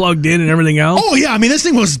stuff plugged in and everything else. Oh, yeah. I mean, this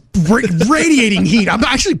thing was radiating heat. I'm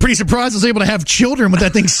actually pretty surprised I was able to have children with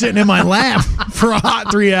that thing sitting in my lap for a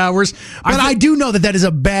hot 3 hours. But I do know that is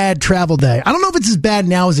a bad travel day. I don't know if it's as bad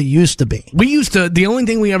now as it used to be. The only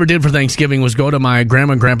thing we ever did for Thanksgiving was go to my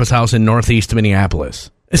grandma and grandpa's house in Northeast Minneapolis.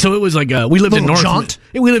 So it was like we lived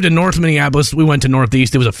in North Minneapolis. We went to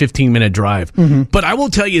Northeast. It was a 15-minute drive. Mm-hmm. But I will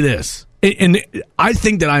tell you this, and I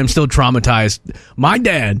think that I am still traumatized. My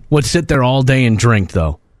dad would sit there all day and drink,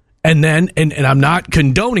 though. And then, and I'm not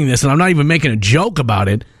condoning this, and I'm not even making a joke about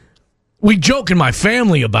it. We joke in my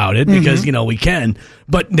family about it because, we can.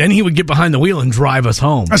 But then he would get behind the wheel and drive us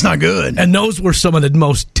home. That's not good. And those were some of the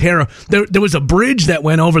most terrible. There was a bridge that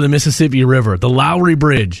went over the Mississippi River, the Lowry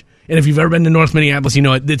Bridge. And if you've ever been to North Minneapolis, you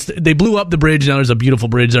know they blew up the bridge. Now there's a beautiful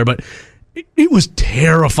bridge there, but it was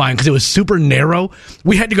terrifying because it was super narrow.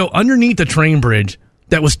 We had to go underneath the train bridge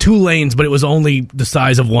that was 2 lanes, but it was only the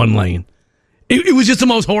size of 1 lane. It was just the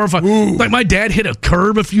most horrifying. Ooh. Like my dad hit a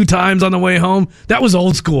curb a few times on the way home. That was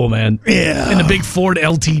old school, man. Yeah. In the big Ford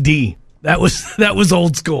LTD. That was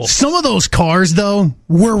old school. Some of those cars, though,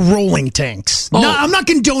 were rolling tanks. Oh. No, I'm not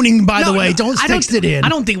condoning, by the way. Don't text it in. I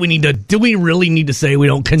don't think we need to. Do we really need to say we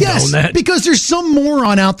don't condone that? Because there's some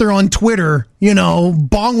moron out there on Twitter,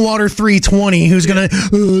 Bongwater320, who's going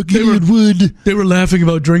to, They were laughing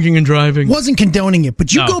about drinking and driving. Wasn't condoning it.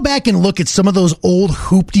 But you go back and look at some of those old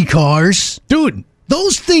hoopty cars. Dude.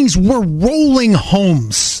 Those things were rolling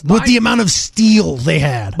homes with the amount of steel they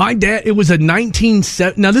had. My dad, it was a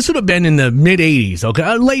 1970. Now, this would have been in the mid-'80s,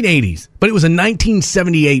 okay? Late 80s. But it was a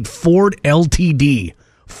 1978 Ford LTD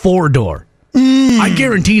 4-door. I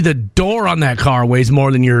guarantee the door on that car weighs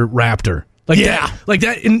more than your Raptor.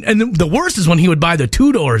 That. And the worst is when he would buy the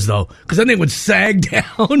 2 doors, though, because then they would sag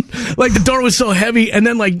down. Like, the door was so heavy. And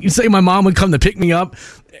then, like, you say my mom would come to pick me up.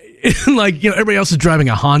 And everybody else is driving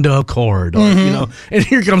a Honda Accord, or, and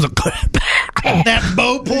here comes that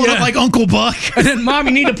boat pulling up like Uncle Buck. And then, Mom,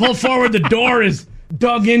 you need to pull forward. The door is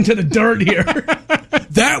dug into the dirt here.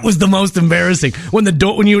 That was the most embarrassing. When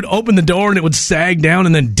you would open the door and it would sag down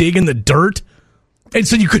and then dig in the dirt. And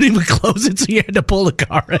so you couldn't even close it, so you had to pull the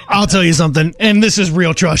car in. I'll tell you something, and this is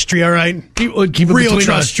real trust tree, all right? Keep it real between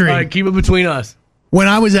trust us. tree. All right, keep it between us. When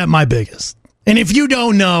I was at my biggest, and if you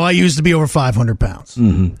don't know, I used to be over 500 pounds.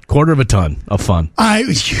 Quarter of a ton of fun.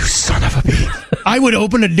 You son of a bitch. I would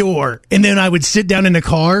open a door, and then I would sit down in the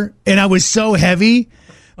car, and I was so heavy,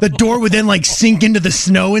 the door would then like sink into the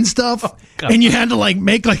snow and stuff, and you had to like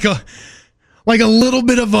make like a little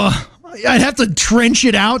bit of a. I'd have to trench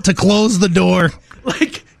it out to close the door.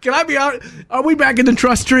 Like, can I be out? Are we back in the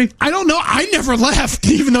trust tree? I don't know. I never left,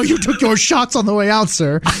 even though you took your shots on the way out,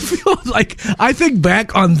 sir. I feel like I think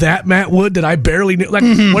back on that Matt Wood that I barely knew. Like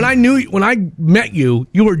when I met you,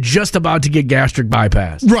 you were just about to get gastric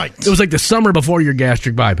bypass. Right. It was like the summer before your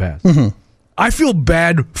gastric bypass. I feel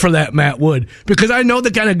bad for that Matt Wood because I know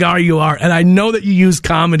the kind of guy you are, and I know that you use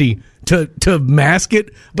comedy to mask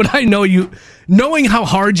it. But I know you, knowing how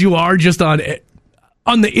hard you are just on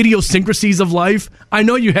the idiosyncrasies of life, I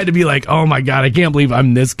know you had to be like, oh my God, I can't believe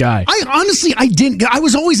I'm this guy. I didn't. I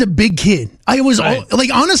was always a big kid.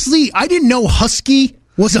 Honestly, I didn't know husky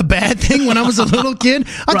was a bad thing when I was a little kid.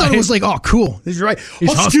 I thought it was like, oh, cool. This is right.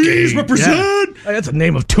 Huskies represent. Yeah. That's a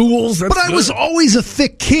name of tools. That's but I was always a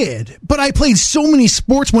thick kid. But I played so many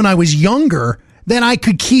sports when I was younger that I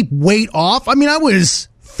could keep weight off. I mean, I was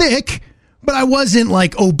thick, but I wasn't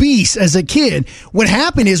like obese as a kid. What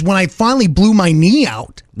happened is when I finally blew my knee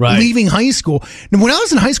out, leaving high school. And when I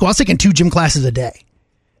was in high school, I was taking 2 gym classes a day.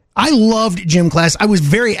 I loved gym class. I was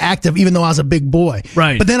very active, even though I was a big boy.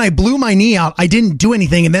 Right. But then I blew my knee out. I didn't do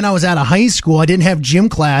anything. And then I was out of high school. I didn't have gym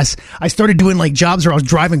class. I started doing like jobs where I was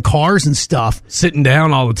driving cars and stuff. Sitting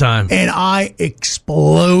down all the time. And I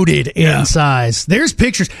exploded in size. There's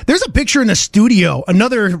pictures. There's a picture in a studio,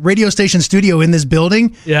 another radio station studio in this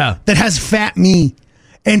building. Yeah. That has fat me.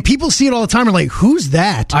 And people see it all the time and are like, who's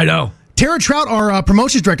that? I know. Tara Trout, our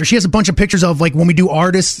promotions director, she has a bunch of pictures of like when we do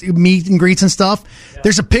artists meet and greets and stuff. Yeah.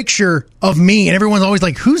 There's a picture of me, and everyone's always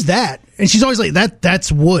like, "Who's that?" And she's always like,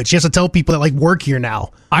 "That's Wood." She has to tell people that like work here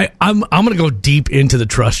now. I'm gonna go deep into the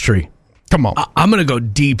trust tree. Come on, I'm gonna go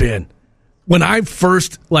deep in. When I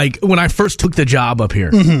first took the job up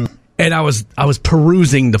here, and I was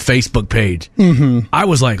perusing the Facebook page, I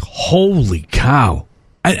was like, "Holy cow!"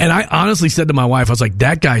 And I honestly said to my wife, I was like,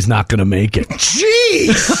 that guy's not going to make it.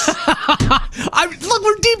 Jeez! Look,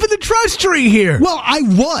 we're deep in the trust tree here. Well, I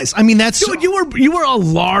was. I mean, that's... Dude, you were a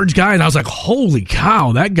large guy, and I was like, holy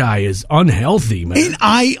cow, that guy is unhealthy, man.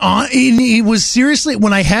 And it was seriously,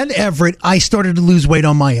 when I had Everett, I started to lose weight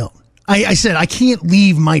on my own. I said, I can't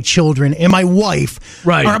leave my children and my wife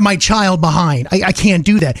or my child behind. I can't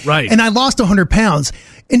do that. Right. And I lost 100 pounds.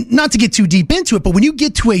 And not to get too deep into it, but when you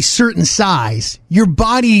get to a certain size, your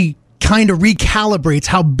body kind of recalibrates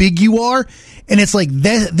how big you are. And it's like,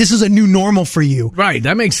 this is a new normal for you. Right.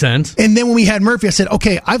 That makes sense. And then when we had Murphy, I said,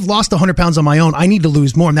 okay, I've lost 100 pounds on my own. I need to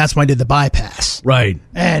lose more. And that's when I did the bypass. Right.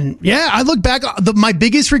 And yeah, I look back, my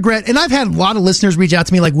biggest regret, and I've had a lot of listeners reach out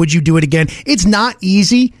to me like, would you do it again? It's not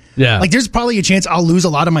easy. Yeah. Like, there's probably a chance I'll lose a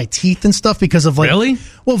lot of my teeth and stuff because of like... Really?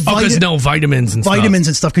 Well, because vitamins and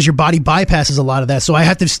stuff, because your body bypasses a lot of that. So I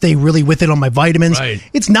have to stay really with it on my vitamins. Right.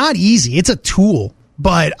 It's not easy. It's a tool.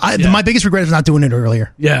 But my biggest regret is not doing it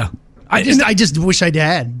earlier. Yeah. I just wish I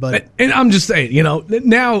had. But and I'm just saying,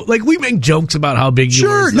 now, like, we make jokes about how big you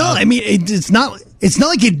are. Sure. No, I mean, it's not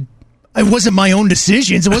like it wasn't my own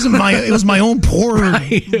decisions. It wasn't it was my own poor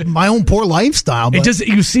lifestyle. But.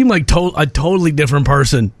 You seem like a totally different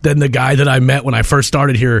person than the guy that I met when I first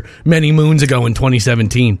started here many moons ago in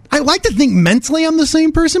 2017. I like to think mentally I'm the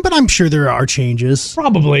same person, but I'm sure there are changes.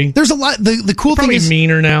 Probably. There's a lot. The cool thing is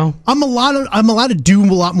meaner now. I'm allowed to do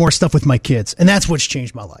a lot more stuff with my kids, and that's what's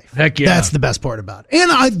changed my life. Heck yeah. That's the best part about it.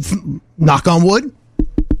 And I knock on wood,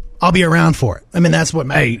 I'll be around for it. I mean, that's what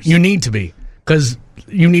matters. Hey, you need to be, because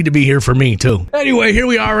you need to be here for me, too. Anyway, here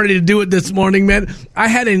we are ready to do it this morning, man. I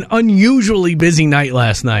had an unusually busy night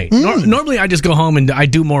last night. Normally, I just go home and I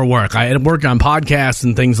do more work. I work on podcasts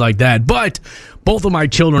and things like that. But both of my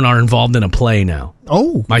children are involved in a play now.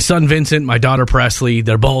 Oh. My son, Vincent, my daughter, Presley,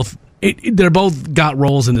 they're both got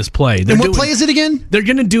roles in this play. And what play is it again? They're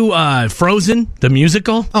going to do Frozen, the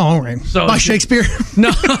musical. Oh, all right. So, by Shakespeare?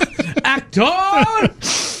 No. Actor!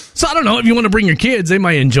 So I don't know, if you want to bring your kids, they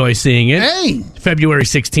might enjoy seeing it. Hey! February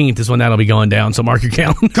 16th is when that'll be going down, so mark your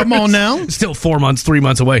calendar. Come on now. Still 3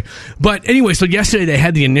 months away. But anyway, so yesterday they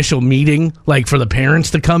had the initial meeting, like, for the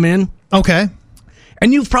parents to come in. Okay.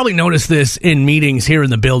 And you've probably noticed this in meetings here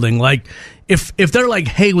in the building. Like, if they're like,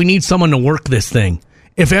 hey, we need someone to work this thing.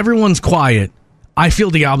 If everyone's quiet, I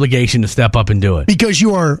feel the obligation to step up and do it. Because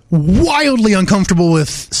you are wildly uncomfortable with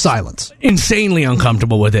silence. Insanely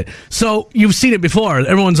uncomfortable with it. So you've seen it before.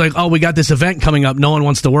 Everyone's like, oh, we got this event coming up. No one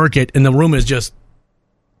wants to work it. And the room is just...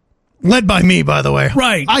 Led by me, by the way.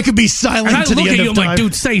 Right. I could be silent and I to the look end at you, of I'm time. like,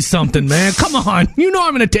 dude, say something, man. Come on. You know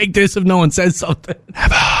I'm going to take this if no one says something.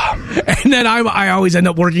 And then I always end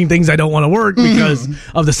up working things I don't want to work because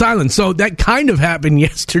of the silence. So that kind of happened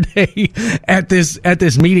yesterday at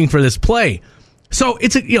this meeting for this play. So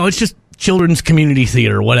it's it's just children's community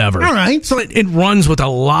theater, whatever. All right. So it runs with a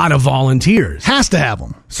lot of volunteers. Has to have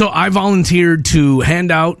them. So I volunteered to hand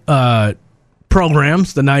out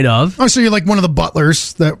programs the night of. Oh, so you're like one of the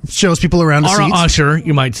butlers that shows people around the or seats? Or usher,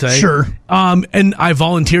 you might say. Sure. And I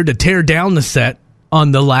volunteered to tear down the set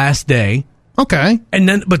on the last day. Okay.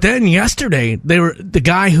 But then yesterday, the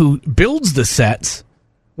guy who builds the sets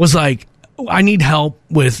was like, I need help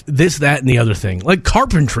with this, that, and the other thing. Like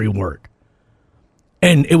carpentry work.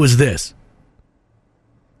 And it was this.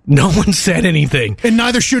 No one said anything. And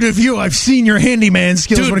neither should have you. I've seen your handyman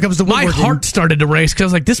skills when it comes to woodworking. My heart started to race because I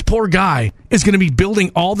was like, this poor guy is going to be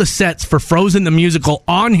building all the sets for Frozen the Musical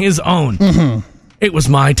on his own. Mm-hmm. It was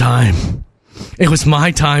my time. It was my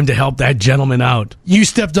time to help that gentleman out. You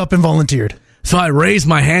stepped up and volunteered. So I raised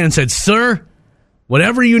my hand and said, sir,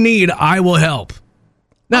 whatever you need, I will help.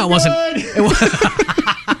 No, it wasn't.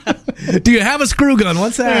 Do you have a screw gun?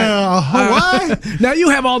 What's that? What? Now you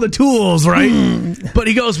have all the tools, right? But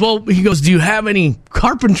he goes, do you have any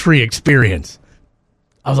carpentry experience?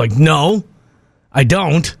 I was like, no, I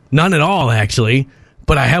don't. None at all, actually.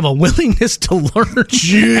 But I have a willingness to learn.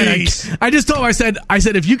 Jeez. I just told him, I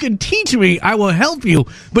said, if you can teach me, I will help you.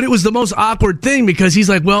 But it was the most awkward thing because he's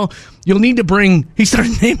like, well, you'll need to bring, he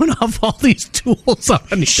started naming off all these tools.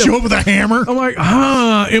 Show up with a hammer? I'm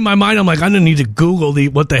like, in my mind, I'm like, I'm going to need to Google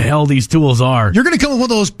what the hell these tools are. You're going to come with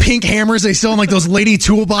one of those pink hammers they sell in like those lady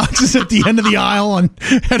toolboxes at the end of the aisle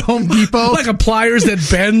at Home Depot. Like a pliers that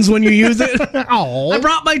bends when you use it. Oh, I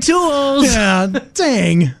brought my tools. Yeah,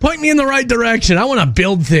 dang. Point me in the right direction. I want to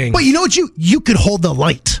build things. But you know what? You could hold the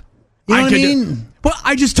light. You know what I mean? Well,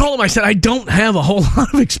 I just told him, I said, I don't have a whole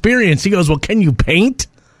lot of experience. He goes, well, can you paint?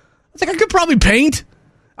 I was like, I could probably paint.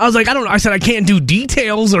 I was like, I don't know. I said, I can't do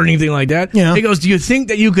details or anything like that. Yeah. He goes, do you think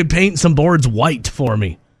that you could paint some boards white for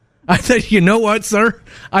me? I said, you know what, sir?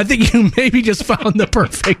 I think you maybe just found the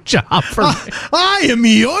perfect job for me. I am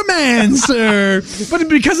your man, sir. But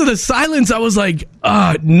because of the silence, I was like,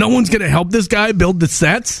 no one's going to help this guy build the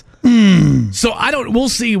sets? So we'll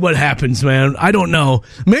see what happens, man. I don't know.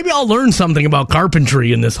 Maybe I'll learn something about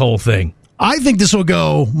carpentry in this whole thing. I think this will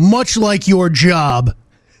go much like your job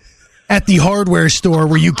at the hardware store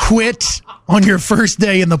where you quit on your first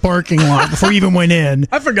day in the parking lot before you even went in.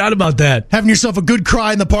 I forgot about that. Having yourself a good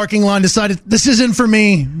cry in the parking lot and decided, this isn't for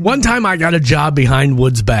me. One time I got a job behind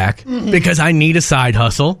Woods Back because I need a side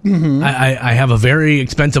hustle. Mm-hmm. I have a very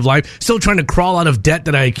expensive life. Still trying to crawl out of debt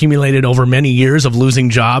that I accumulated over many years of losing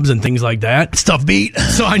jobs and things like that. Stuff beat.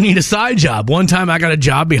 So I need a side job. One time I got a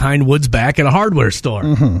job behind Woods Back at a hardware store.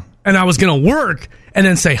 Mm-hmm. And I was going to work and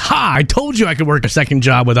then say, I told you I could work a second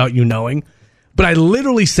job without you knowing. But I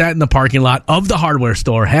literally sat in the parking lot of the hardware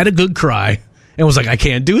store, had a good cry, and was like, I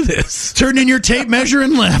can't do this. Turned in your tape measure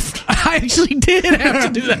and left. I actually did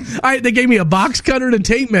have to do that. They gave me a box cutter and a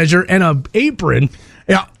tape measure and an apron.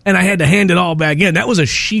 Yeah. And I had to hand it all back in. That was a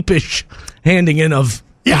sheepish handing in of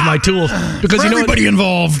my tools. Because for everybody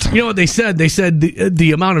involved. You know what they said? They said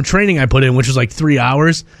the amount of training I put in, which was like 3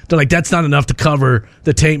 hours, they're like, that's not enough to cover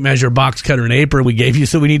the tape measure, box cutter, and apron we gave you,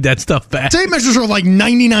 so we need that stuff back. Tape measures are like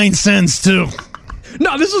 99 cents, too.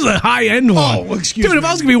 No, this was a high-end one. Oh, excuse me. Dude, if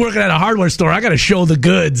I was going to be working at a hardware store, I got to show the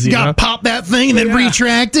goods. You got to pop that thing and then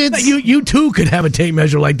retract it. You too could have a tape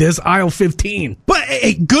measure like this, aisle 15. But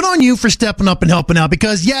hey, good on you for stepping up and helping out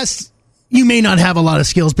because, yes, you may not have a lot of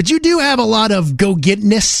skills, but you do have a lot of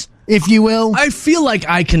go-getness, if you will. I feel like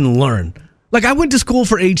I can learn. Like, I went to school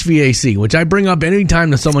for HVAC, which I bring up any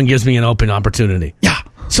time that someone gives me an open opportunity. Yeah.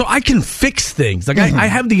 So I can fix things. Like, I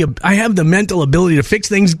have the mental ability to fix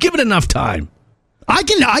things, give it enough time. I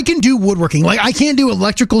can do woodworking. Like, I can't do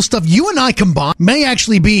electrical stuff. You and I combined may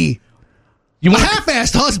actually be a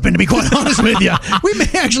half-assed husband, to be quite honest with you. We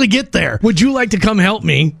may actually get there. Would you like to come help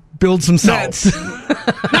me build some sets?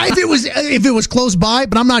 Now, if it was close by,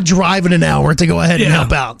 but I'm not driving an hour to go ahead and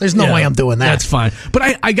help out. There's no way I'm doing that. That's fine.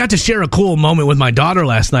 But I got to share a cool moment with my daughter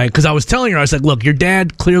last night because I was telling her, I was like, look, your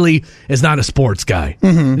dad clearly is not a sports guy.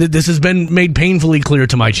 Mm-hmm. This has been made painfully clear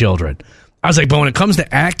to my children. I was like, but when it comes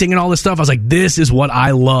to acting and all this stuff, I was like, this is what I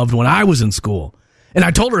loved when I was in school. And I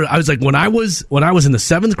told her, I was like, when I was in the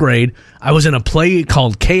 7th grade, I was in a play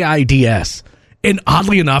called KIDS. And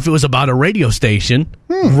oddly enough, it was about a radio station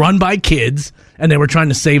run by kids, and they were trying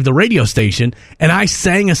to save the radio station, and I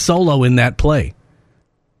sang a solo in that play.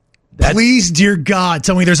 Please, dear God,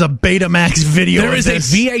 tell me there's a Betamax video There of is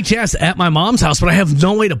this. a VHS at my mom's house, but I have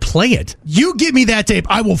no way to play it. You give me that tape,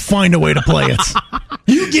 I will find a way to play it.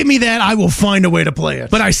 You give me that, I will find a way to play it.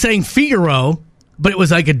 But I sang Figaro, but it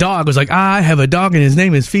was like a dog. It was like, I have a dog and his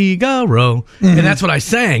name is Figaro. And that's what I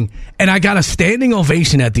sang. And I got a standing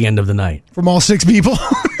ovation at the end of the night. From all 6 people?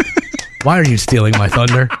 Why are you stealing my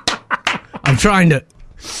thunder? I'm trying to...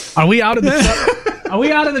 Are we out of the... Are we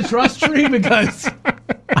out of the trust tree? Because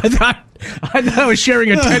I thought I was sharing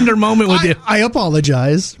a tender moment with you. I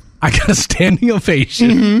apologize. I got a standing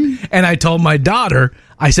ovation, and I told my daughter,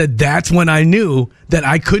 I said, that's when I knew that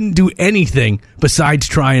I couldn't do anything besides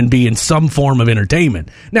try and be in some form of entertainment.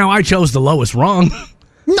 Now, I chose the lowest rung.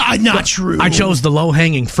 Not true. I chose the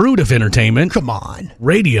low-hanging fruit of entertainment. Come on.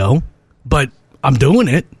 Radio, but I'm doing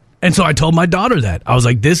it. And so I told my daughter that. I was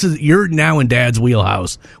like, you're now in Dad's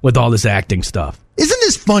wheelhouse with all this acting stuff. Isn't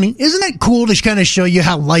this funny? Isn't it cool to kind of show you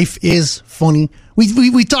how life is funny?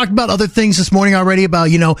 We talked about other things this morning already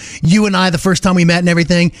about, you and I the first time we met and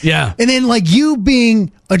everything. Yeah. And then like you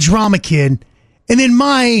being a drama kid and then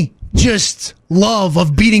my just love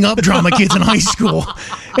of beating up drama kids in high school.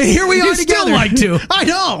 And here we are You together. still like to. I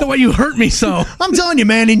know. The way you hurt me so. I'm telling you,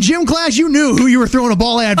 man, in gym class, you knew who you were throwing a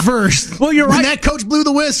ball at first. Well, you're When right. that coach blew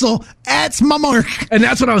the whistle, that's my mark. And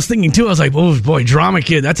that's what I was thinking, too. I was like, oh, boy, drama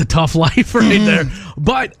kid, that's a tough life right there.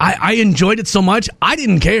 But I enjoyed it so much, I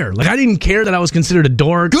didn't care. Like, I didn't care that I was considered a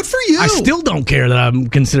dork. Good for you. I still don't care that I'm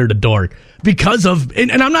considered a dork because of...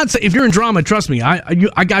 And I'm not saying... If you're in drama, trust me,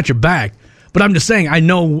 I got your back. But I'm just saying, I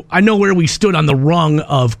know where we stood on the rung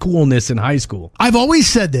of coolness in high school. I've always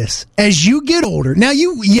said this. As you get older, now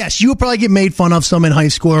you will probably get made fun of some in high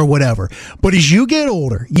school or whatever. But as you get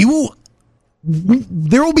older,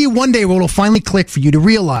 there will be one day where it'll finally click for you to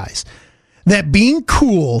realize that being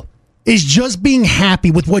cool is just being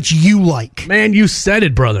happy with what you like. Man, you said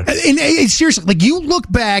it, brother. And seriously, like you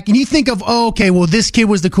look back and you think of, this kid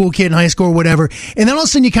was the cool kid in high school or whatever. And then all of a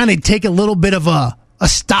sudden you kind of take a little bit of a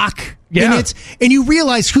stock in it, and you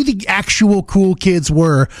realize who the actual cool kids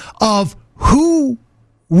were, of who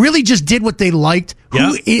really just did what they liked,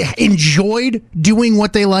 who enjoyed doing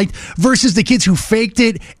what they liked, versus the kids who faked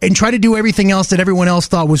it and tried to do everything else that everyone else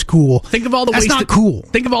thought was cool. Think of all the That's not cool.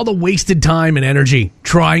 Think of all the wasted time and energy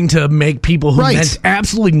trying to make people who meant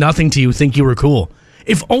absolutely nothing to you think you were cool.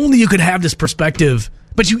 If only you could have this perspective,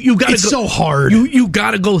 but you got to. It's so hard. You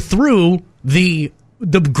got to go through the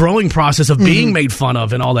growing process of being made fun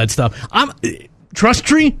of and all that stuff. Trust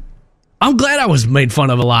tree, I'm glad I was made fun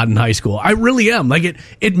of a lot in high school. I really am. Like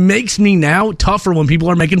it makes me now tougher when people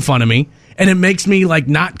are making fun of me, and it makes me like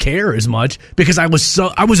not care as much because I was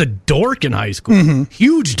a dork in high school.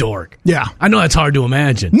 Huge dork. Yeah. I know that's hard to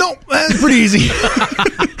imagine. No, that's pretty easy.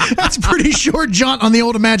 That's a pretty short jaunt on the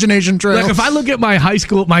old imagination trail. Like if I look at my high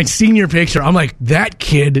school, my senior picture, I'm like, that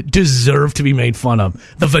kid deserved to be made fun of.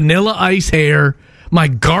 The Vanilla Ice hair, my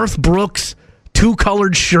Garth Brooks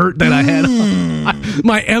 2-colored shirt that I had,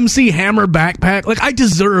 my MC Hammer backpack. Like, I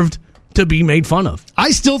deserved to be made fun of.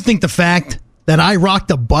 I still think the fact that I rocked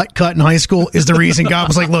a butt cut in high school is the reason God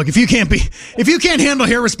was like, look, if you can't handle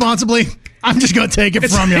hair responsibly, I'm just going to take it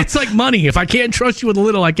from you. It's like money. If I can't trust you with a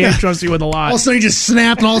little, I can't trust you with a lot. All of a sudden, he just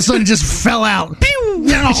snapped, and all of a sudden, it just fell out. Pew!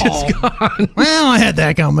 No. Just gone. Well, I had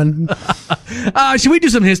that coming. Should we do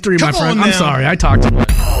some history, my friend? I'm sorry. I talked too much.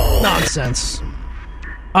 Nonsense.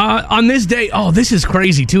 On this day, this is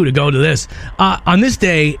crazy, too, to go to this. On this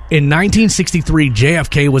day, in 1963,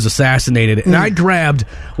 JFK was assassinated, and I grabbed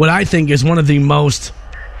what I think is one of the most,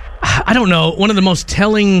 one of the most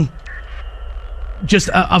telling, just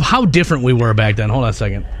of how different we were back then. Hold on a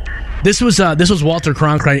second. This was Walter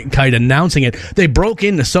Cronkite announcing it. They broke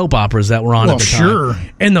into soap operas that were on at the time. Sure.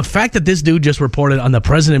 And the fact that this dude just reported on the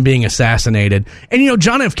president being assassinated, and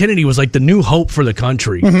John F. Kennedy was like the new hope for the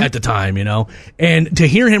country at the time, and to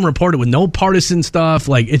hear him report it with no partisan stuff,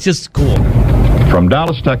 like, it's just cool. From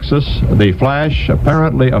Dallas, Texas, the flash,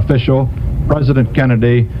 apparently official, President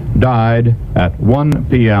Kennedy died at 1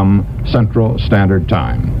 p.m. Central Standard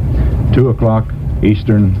Time, 2 o'clock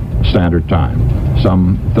Eastern Standard Time,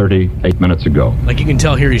 some 38 minutes ago. Like, you can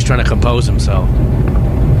tell here he's trying to compose himself.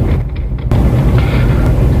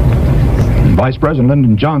 Vice President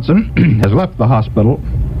Lyndon Johnson has left the hospital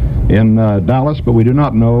in Dallas, but we do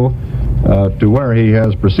not know to where he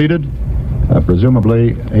has proceeded.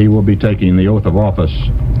 Presumably, he will be taking the oath of office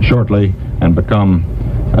shortly and become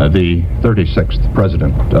the 36th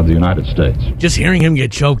President of the United States. Just hearing him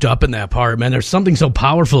get choked up in that part, man, there's something so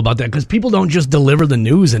powerful about that, because people don't just deliver the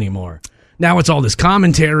news anymore. now it's all this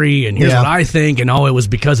commentary, and here's what I think, and it was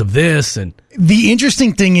because of this. And the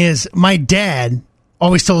interesting thing is, my dad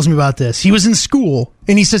always tells me about this. He was in school,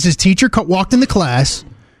 and he says his teacher walked into class.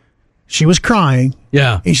 She was crying.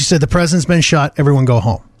 Yeah. And she said, the president's been shot. Everyone go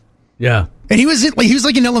home. Yeah. And he was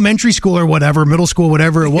like in elementary school or whatever, middle school,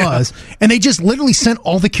 whatever it was. And they just literally sent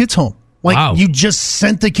all the kids home. Like, you just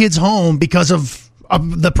sent the kids home because of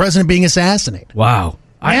the president being assassinated. Wow.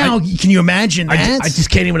 Now, can you imagine that? I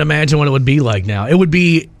just can't even imagine what it would be like now. It would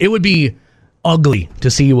be ugly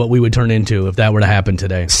to see what we would turn into if that were to happen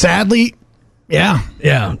today. Sadly, yeah.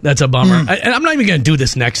 Yeah, that's a bummer. And I'm not even going to do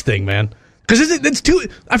this next thing, man. Because it's too.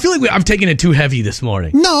 I feel like I've taken it too heavy this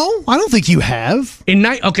morning. No, I don't think you have.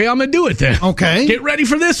 Okay, I'm going to do it then. Okay. Get ready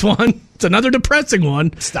for this one. It's another depressing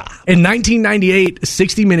one. Stop. In 1998,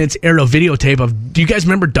 60 Minutes aired a videotape of, do you guys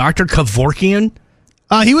remember Dr. Kevorkian?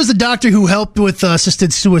 He was the doctor who helped with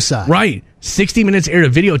assisted suicide. Right. 60 Minutes aired a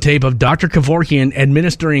videotape of Dr. Kevorkian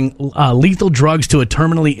administering lethal drugs to a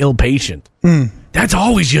terminally ill patient. That's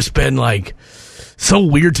always just been like so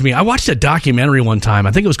weird to me. I watched a documentary one time.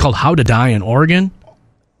 I think it was called How to Die in Oregon.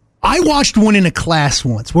 I watched one in a class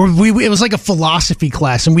once where it was like a philosophy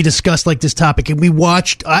class, and we discussed like this topic, and we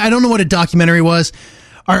watched, I don't know what a documentary was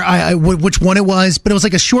or which one it was, but it was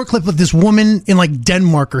like a short clip of this woman in like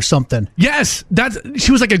Denmark or something. Yes,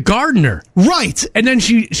 she was like a gardener. Right. And then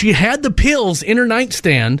she had the pills in her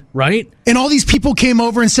nightstand, right? And all these people came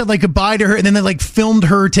over and said like goodbye to her, and then they like filmed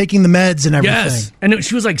her taking the meds and everything. Yes. And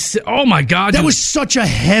she was like, oh my God. That was such a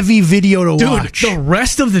heavy video to watch. The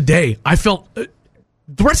rest of the day, I felt...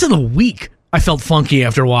 the rest of the week, I felt funky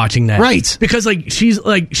after watching that. Right. Because she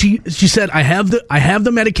said, I have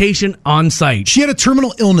the medication on site. She had a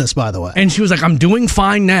terminal illness, by the way. And she was like, I'm doing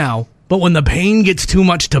fine now, but when the pain gets too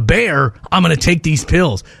much to bear, I'm going to take these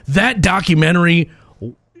pills. That documentary,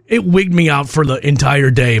 it wigged me out for the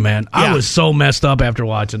entire day, man. Yeah. I was so messed up after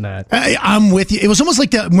watching that. I'm with you. It was almost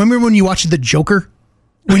like that. Remember when you watched The Joker?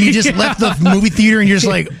 When you just left the movie theater and you're just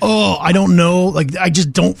like, oh, I don't know. Like, I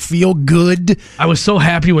just don't feel good. I was so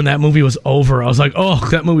happy when that movie was over. I was like, oh,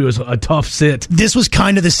 that movie was a tough sit. This was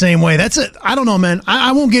kind of the same way. That's it. I don't know, man.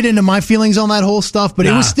 I won't get into my feelings on that whole stuff, but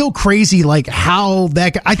it was still crazy, like how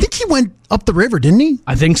that guy, I think he went up the river, didn't he?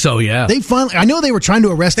 I think so, yeah. I know they were trying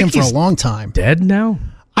to arrest him for a long time. Dead now?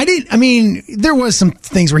 There was some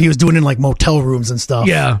things where he was doing in like motel rooms and stuff.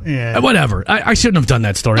 Yeah. Whatever. I shouldn't have done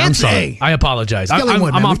that story. I'm sorry. I apologize.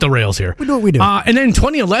 I'm off the rails here. We do what we do. And then in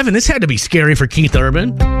 2011, this had to be scary for Keith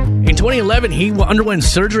Urban. In 2011, he underwent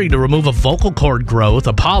surgery to remove a vocal cord growth,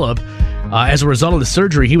 a polyp. As a result of the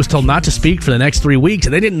surgery, he was told not to speak for the next 3 weeks,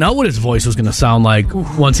 and they didn't know what his voice was going to sound like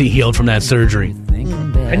once he healed from that surgery.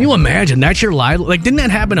 Can you imagine? That's your life. Like, didn't that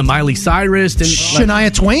happen to Miley Cyrus?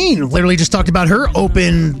 Shania Twain literally just talked about her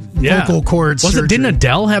open vocal cord surgery. Didn't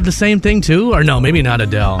Adele have the same thing too? Or no, maybe not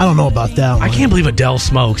Adele. I don't know about that one. I can't believe Adele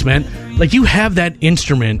smokes, man. Like, you have that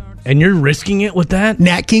instrument and you're risking it with that?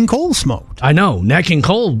 Nat King Cole smoked. I know. Nat King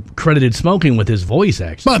Cole credited smoking with his voice,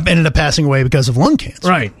 actually. But ended up passing away because of lung cancer.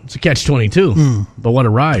 Right. It's a catch-22. But what a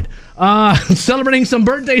ride. Celebrating some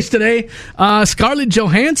birthdays today. Scarlett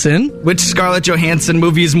Johansson. Which Scarlett Johansson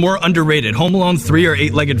movie is more underrated? Home Alone 3 or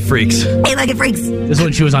Eight-Legged Freaks? Eight-Legged Freaks. This is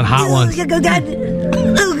when she was on Hot Ones.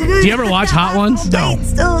 Do you ever watch Hot Ones? No.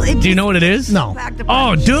 Do you know what it is? No.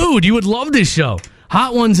 Oh, dude, you would love this show.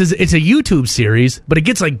 Hot Ones it's a YouTube series, but it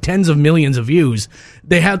gets like tens of millions of views.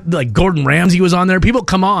 They have like Gordon Ramsay was on there. People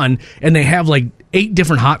come on and they have like 8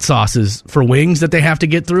 different hot sauces for wings that they have to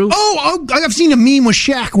get through. Oh, I've seen a meme with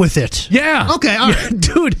Shaq with it. Yeah. Okay, all right.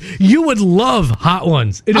 Dude, you would love Hot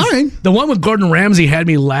Ones. All right. The one with Gordon Ramsay had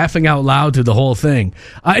me laughing out loud through the whole thing.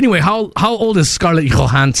 Anyway, how old is Scarlett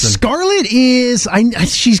Johansson? Scarlett is,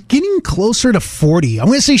 she's getting closer to 40. I'm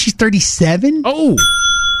going to say she's 37. Oh.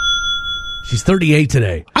 She's 38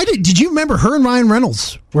 today. Did you remember her and Ryan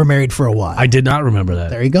Reynolds were married for a while? I did not remember that.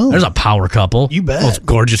 There you go. There's a power couple. You bet. Most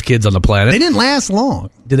gorgeous kids on the planet. They didn't last long.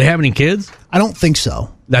 Did they have any kids? I don't think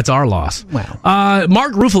so. That's our loss. Wow.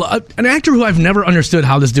 Mark Ruffalo, an actor who I've never understood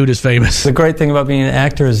how this dude is famous. The great thing about being an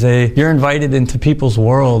actor is you're invited into people's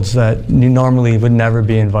worlds that you normally would never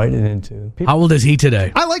be invited into. How old is he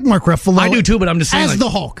today? I like Mark Ruffalo. I do too, but I'm just saying. As the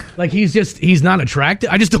Hulk. Like, he's not attractive.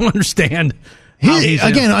 I just don't understand.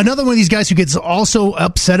 Again, another one of these guys who gets also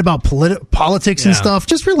upset about politics and stuff.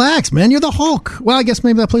 Just relax, man. You're the Hulk. Well, I guess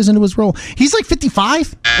maybe that plays into his role. He's like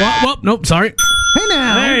 55. Well, nope, sorry. Hey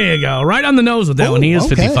now. There you go. Right on the nose with that one. He is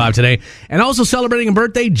 55 today. And also celebrating a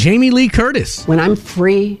birthday, Jamie Lee Curtis. When I'm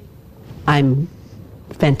free, I'm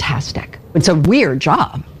fantastic. It's a weird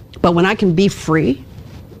job, but when I can be free,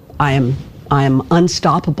 I am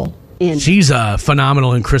unstoppable. She's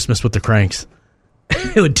phenomenal in Christmas with the Cranks.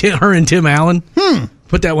 With her and Tim Allen.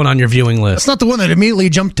 Put that one on your viewing list. That's not the one that immediately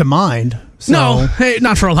jumped to mind. So. No, hey,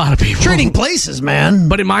 not for a lot of people. Trading places, man.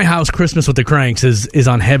 But in my house, Christmas with the Cranks is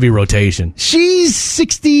on heavy rotation. She's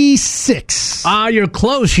 66. You're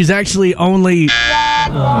close. She's actually only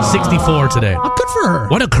 64 today. Oh, good for her.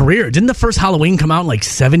 What a career. Didn't the first Halloween come out in like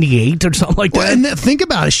 78 or something like that? Well, and think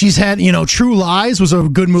about it. She's had, True Lies was a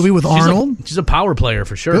good movie with Arnold. She's a power player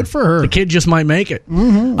for sure. Good for her. The kid just might make it.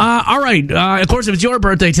 Mm-hmm. All right. Of course, if it's your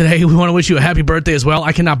birthday today, we want to wish you a happy birthday as well.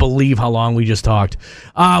 I cannot believe how long we just talked.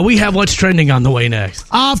 We have what's trending on the way next.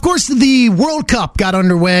 Of course, the World Cup got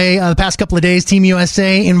underway the past couple of days. Team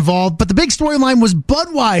USA involved. But the big storyline was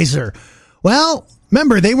Budweiser. Well,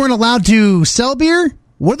 remember, they weren't allowed to sell beer.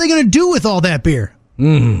 What are they going to do with all that beer?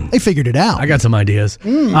 They figured it out. I got some ideas.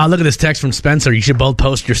 Look at this text from Spencer. You should both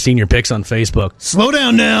post your senior pics on Facebook. Slow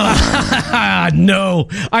down now. No,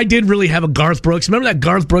 I did really have a Garth Brooks. Remember that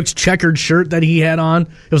Garth Brooks checkered shirt that he had on?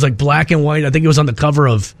 It was like black and white. I think it was on the cover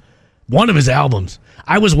of one of his albums.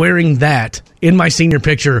 I was wearing that in my senior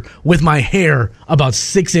picture with my hair about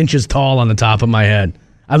 6 inches tall on the top of my head.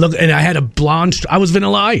 I had a blonde. I was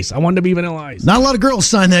Vanilla Ice. I wanted to be Vanilla Ice. Not a lot of girls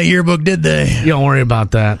signed that yearbook, did they? You don't worry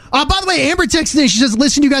about that. By the way, Amber texted in. She says,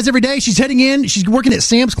 listen to you guys every day. She's heading in. She's working at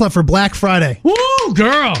Sam's Club for Black Friday. Woo,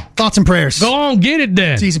 girl. Thoughts and prayers. Go on, get it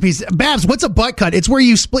then. Easy piece. Babs, what's a butt cut? It's where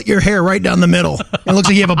you split your hair right down the middle. It looks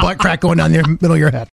like you have a butt crack going down the middle of your head.